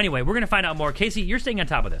working. So anyway, we're going to find out more. Casey, you're staying on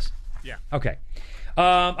top of this. Yeah. Okay.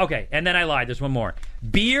 Okay, and then I lied. There's one more.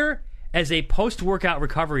 Beer as a post-workout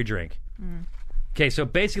recovery drink. Okay, so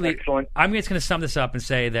basically, Excellent. I'm just going to sum this up and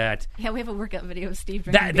say that Yeah, we have a workout video of Steve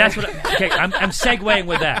drinking that's beer. what. Okay, I'm segueing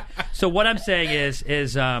with that. So what I'm saying is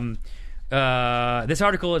this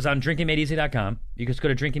article is on drinkingmadeeasy.com. You can just go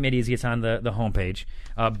to Drinking Made Easy. It's on the homepage.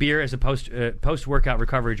 Beer as a post-workout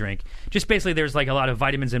recovery drink. Just basically, there's like a lot of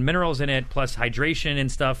vitamins and minerals in it, plus hydration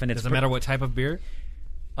and stuff. And it's Doesn't matter what type of beer.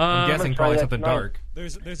 I'm guessing probably that something tonight. dark.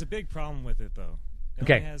 There's a big problem with it though.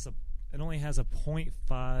 Okay. It only has a 0.5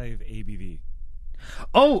 ABV.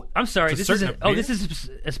 Oh, I'm sorry. It's a This is certain beer? this is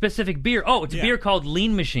a specific beer. Oh, it's a Yeah. beer called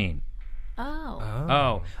Lean Machine. Oh.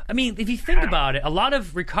 Oh, I mean, if you think about it, a lot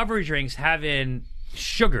of recovery drinks have in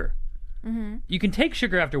sugar. Mm-hmm. You can take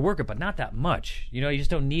sugar after workout, but not that much. You know, you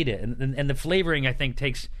just don't need it, and the flavoring I think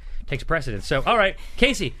takes precedence. So, all right,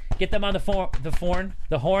 Casey, get them on the horn phone.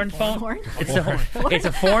 Horn? It's the horn. It's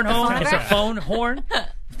a phone horn. It's a phone horn.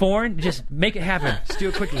 Phone. Just make it happen. Just do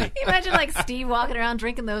it quickly. Can you imagine like Steve walking around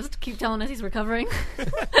drinking those to keep telling us he's recovering?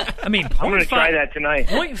 I mean, I'm going to try that tonight.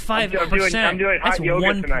 0.5%. I'm doing hot That's yoga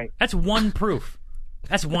one. tonight. That's one proof.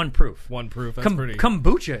 That's one proof. One proof. That's pretty.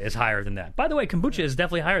 Kombucha is higher than that. By the way, kombucha is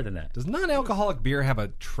definitely higher than that. Does non-alcoholic beer have a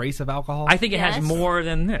trace of alcohol? I think it has Yes. more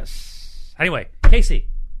than this. Anyway, Casey,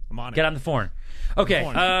 I'm on it. get on the phone. Okay,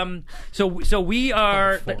 phone. so we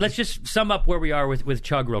are. Let's just sum up where we are with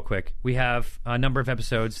Chug real quick. We have a number of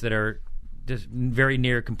episodes that are just very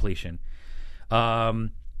near completion. Kuala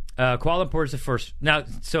Lumpur is the first. Now,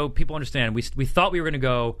 so people understand, we thought we were going to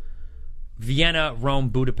go Vienna, Rome,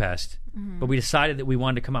 Budapest, but we decided that we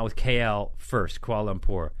wanted to come out with KL first, Kuala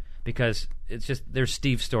Lumpur, because it's just there's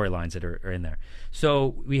Steve storylines that are in there.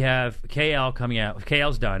 So we have KL coming out.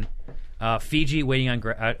 KL's done. Fiji waiting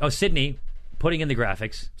on Sydney putting in the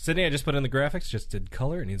graphics. Sydney, I just put in the graphics. Just did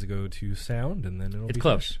color. It needs to go to sound, and then it'll It's be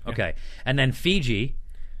close. finished. Yeah. Okay, and then Fiji.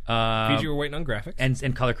 Fiji, we're waiting on graphics.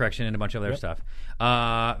 and color correction and a bunch of other stuff.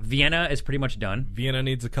 Vienna is pretty much done. Vienna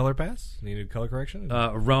needs a color pass. Needed color correction.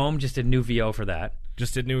 Rome just did new VO for that.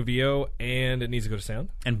 Just did new VO, and it needs to go to sound.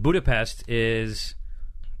 And Budapest is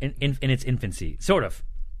in its infancy, sort of.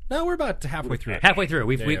 No, we're about halfway through it. Halfway through.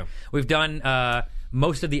 There you go. We've done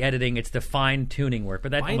most of the editing. It's the fine tuning work,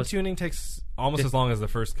 but that Fine tuning takes almost as long as the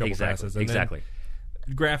first couple passes. And then exactly.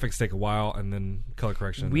 graphics take a while, and then color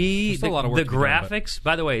correction. There's There's still a lot of work the to be done, but- graphics,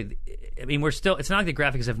 by the way, I mean, we're still, it's not like the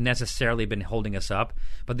graphics have necessarily been holding us up,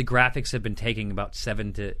 but the graphics have been taking about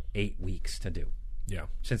 7 to 8 weeks to do Yeah.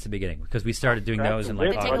 since the beginning, because we started doing those in They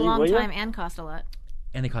like take a long time and cost a lot.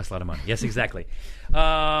 and they cost a lot of money. Yes, exactly.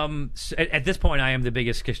 So at this point, I am the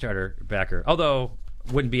biggest Kickstarter backer, although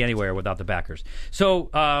wouldn't be anywhere without the backers. So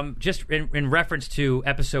just in reference to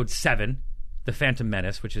episode 7, The Phantom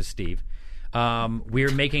Menace, which is Steve,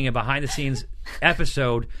 we're making a behind-the-scenes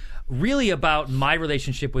episode really about my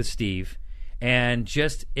relationship with Steve, and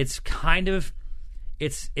just it's kind of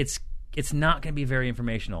it's not going to be very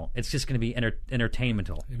informational. It's just going to be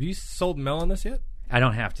entertainmental. Have you sold Mel on this yet? I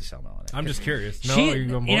don't have to sell Mel on it. I'm just curious. No, She, are you on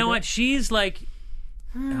board you know yet? what? She's like,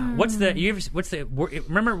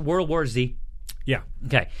 remember World War Z? Yeah.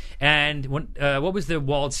 Okay, and what was the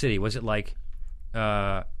walled city? Was it like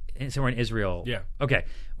somewhere in Israel? Yeah. Okay,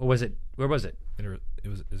 what was it? Where was it? It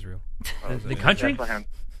was Israel. The country? Bethlehem.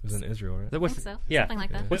 It was in Israel, right? What's I think so. Yeah. Something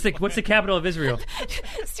like that. What's the capital of Israel?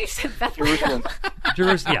 Steve said Bethlehem.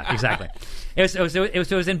 Jerusalem. Yeah, exactly. It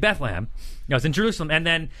was in Bethlehem. No, it was in Jerusalem, and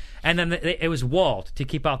then it was walled to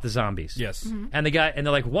keep out the zombies. Yes. Mm-hmm. And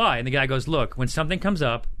they're like, why? And the guy goes, look, when something comes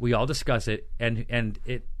up, we all discuss it, and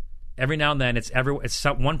it every now and then it's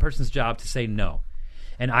one person's job to say no,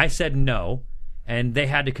 and I said no, and they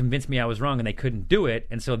had to convince me I was wrong, and they couldn't do it,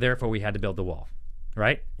 and so therefore we had to build the wall.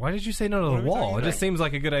 Right? Why did you say no to the wall? It just seems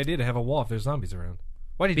like a good idea to have a wall if there's zombies around.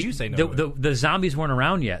 Why did you say no to it? The zombies weren't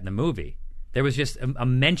around yet in the movie. There was just a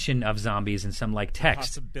mention of zombies in some like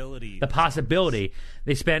text. The possibility.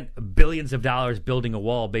 They spent billions of dollars building a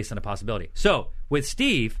wall based on a possibility. So with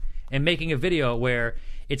Steve and making a video where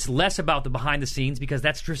it's less about the behind the scenes, because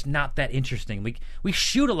that's just not that interesting. We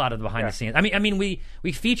shoot a lot of the behind the scenes. I mean we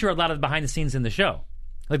feature a lot of the behind the scenes in the show.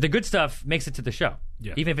 Like the good stuff makes it to the show,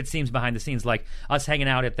 even if it seems behind the scenes, like us hanging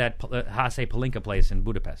out at that Hase Palinka place in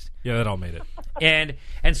Budapest. Yeah, that all made it.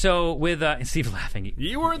 And so with Steve laughing,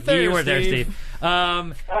 you weren't there. You weren't there, Steve.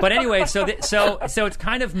 But anyway, so it's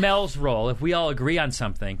kind of Mel's role, if we all agree on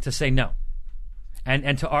something, to say no,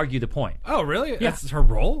 and to argue the point. Oh, really? Yeah. That's her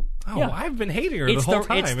role? Oh, Yeah. I've been hating her the whole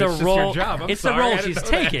time. It's the just role. your job. It's sorry, the I role didn't she's know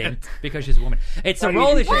taking that. because she's a woman. It's the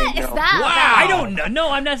role that What she. is that? Wow. I don't know.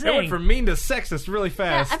 No, I'm not It went saying. from mean to sexist really Yeah,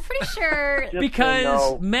 fast. I'm pretty sure.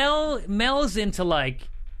 Because Mel's into like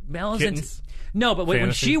Kittens? No, but when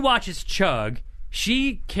Fantasy? she watches Chug,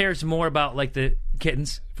 she cares more about like the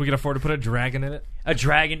kittens, If we could afford to put a dragon in it. a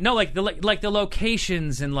dragon. No, like the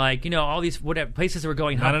locations and like all these whatever places that we're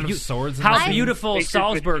going. Not enough swords in How the scene? beautiful Pictures with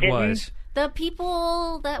Salzburg kittens? was. The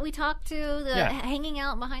people that we talked to, Yeah. hanging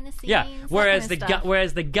out behind the scenes. Yeah. that Whereas kind of stuff.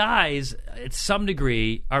 whereas the guys, at some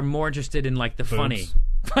degree, are more interested in like the funny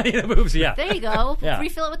Boobs. boobs. Yeah. There you go. Yeah.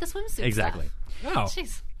 Refill it with the swimsuit. Exactly. Oh, Stuff.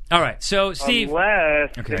 Jeez. All right. So Steve.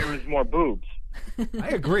 Unless Okay. there was more boobs. I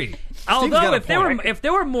agree. Steve's Although got a if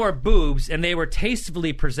there were more boobs and they were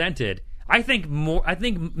tastefully presented, I think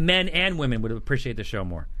men and women would appreciate the show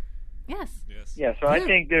more. Yes. Yeah, so I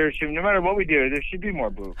think there should, no matter what we do, there should be more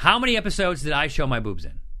boobs. How many episodes did I show my boobs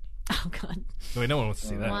in? Oh God. Wait, no one wants to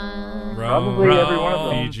see that. One. Probably every one of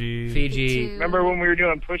them. Fiji. Two. Remember when we were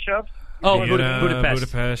doing push-ups? Oh, Vienna, Budapest.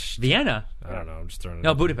 Budapest. Vienna. I don't know. I'm just throwing it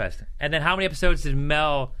No, out. Budapest. And then how many episodes did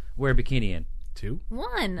Mel wear a bikini in? 2?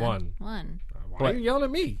 One. One. Why are you yelling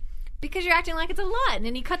at me? Because you're acting like it's a lot, and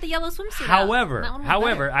then you cut the yellow swimsuit out. However, That one was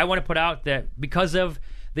better. I want to put out that because of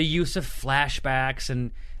the use of flashbacks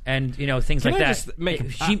and things Can like I that, just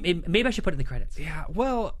make- maybe I should put it in the credits. Yeah,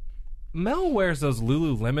 well, Mel wears those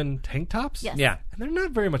Lululemon tank tops. Yes. Yeah, And they're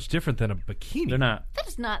not very much different than a bikini. they're not That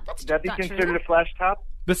is not. That's Would that be not considered true. a flash top?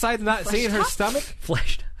 Besides not seeing her top? stomach.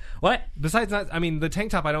 fleshed. What? Besides not, I mean, the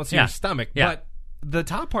tank top, I don't see Yeah. her stomach. Yeah. But the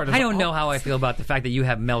top part is I don't all- know how I feel about the fact that you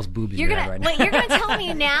have Mel's boobs in You're your gonna head right wait. now. You're gonna tell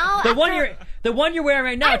me now? the one after you're wearing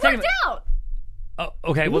right now. I tell me- worked out. Oh,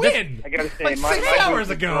 okay. Well, this, When? I gotta say, Like my 6 boobs hours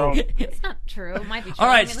are ago. grown. It's not true. It might be true. all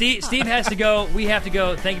right, Let me look Steve it up. has to go. We have to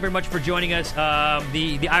go. Thank you very much for joining us.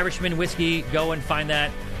 The Irishman whiskey. Go and find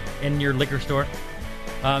that in your liquor store.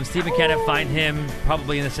 Steve McKenna, find him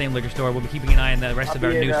probably in the same liquor store. We'll be keeping an eye on the rest of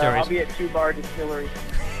our news stories. I'll be at 2 Bar Distillery.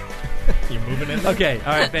 You're moving in. Okay,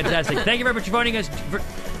 all right, fantastic. Thank you very much for joining us.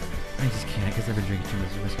 I just can't, because I've been drinking too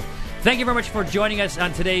much whiskey. Thank you very much for joining us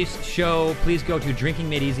on today's show. Please go to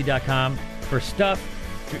drinkingmadeeasy.com for stuff,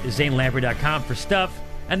 zanelamprey.com for stuff,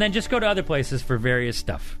 and then just go to other places for various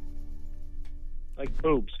stuff. Like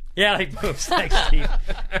boobs. Yeah, like boobs. Thanks, Steve.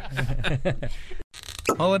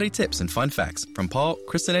 Holiday tips and fun facts from Paul,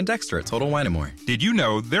 Kristen, and Dexter at Total Wine & More. Did you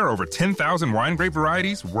know there are over 10,000 wine grape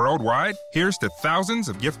varieties worldwide? Here's to thousands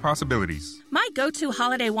of gift possibilities. My go-to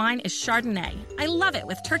holiday wine is Chardonnay. I love it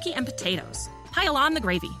with turkey and potatoes. pile on the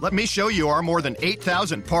gravy. Let me show you our more than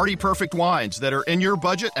 8,000 party-perfect wines that are in your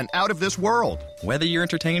budget and out of this world. Whether you're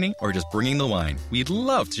entertaining or just bringing the wine, we'd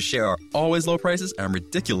love to share our always low prices and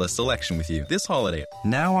ridiculous selection with you this holiday.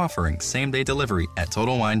 Now offering same-day delivery at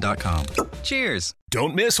TotalWine.com. Cheers!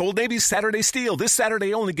 Don't miss Old Navy's Saturday Steal. This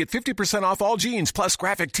Saturday only get 50% off all jeans plus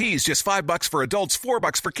graphic tees, just $5 for adults,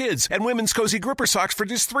 $4 for kids, and women's cozy gripper socks for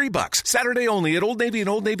just $3. Saturday only at Old Navy and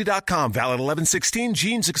OldNavy.com. Valid 11/16.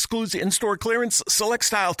 Jeans excludes in-store clearance, select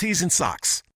style tees and socks.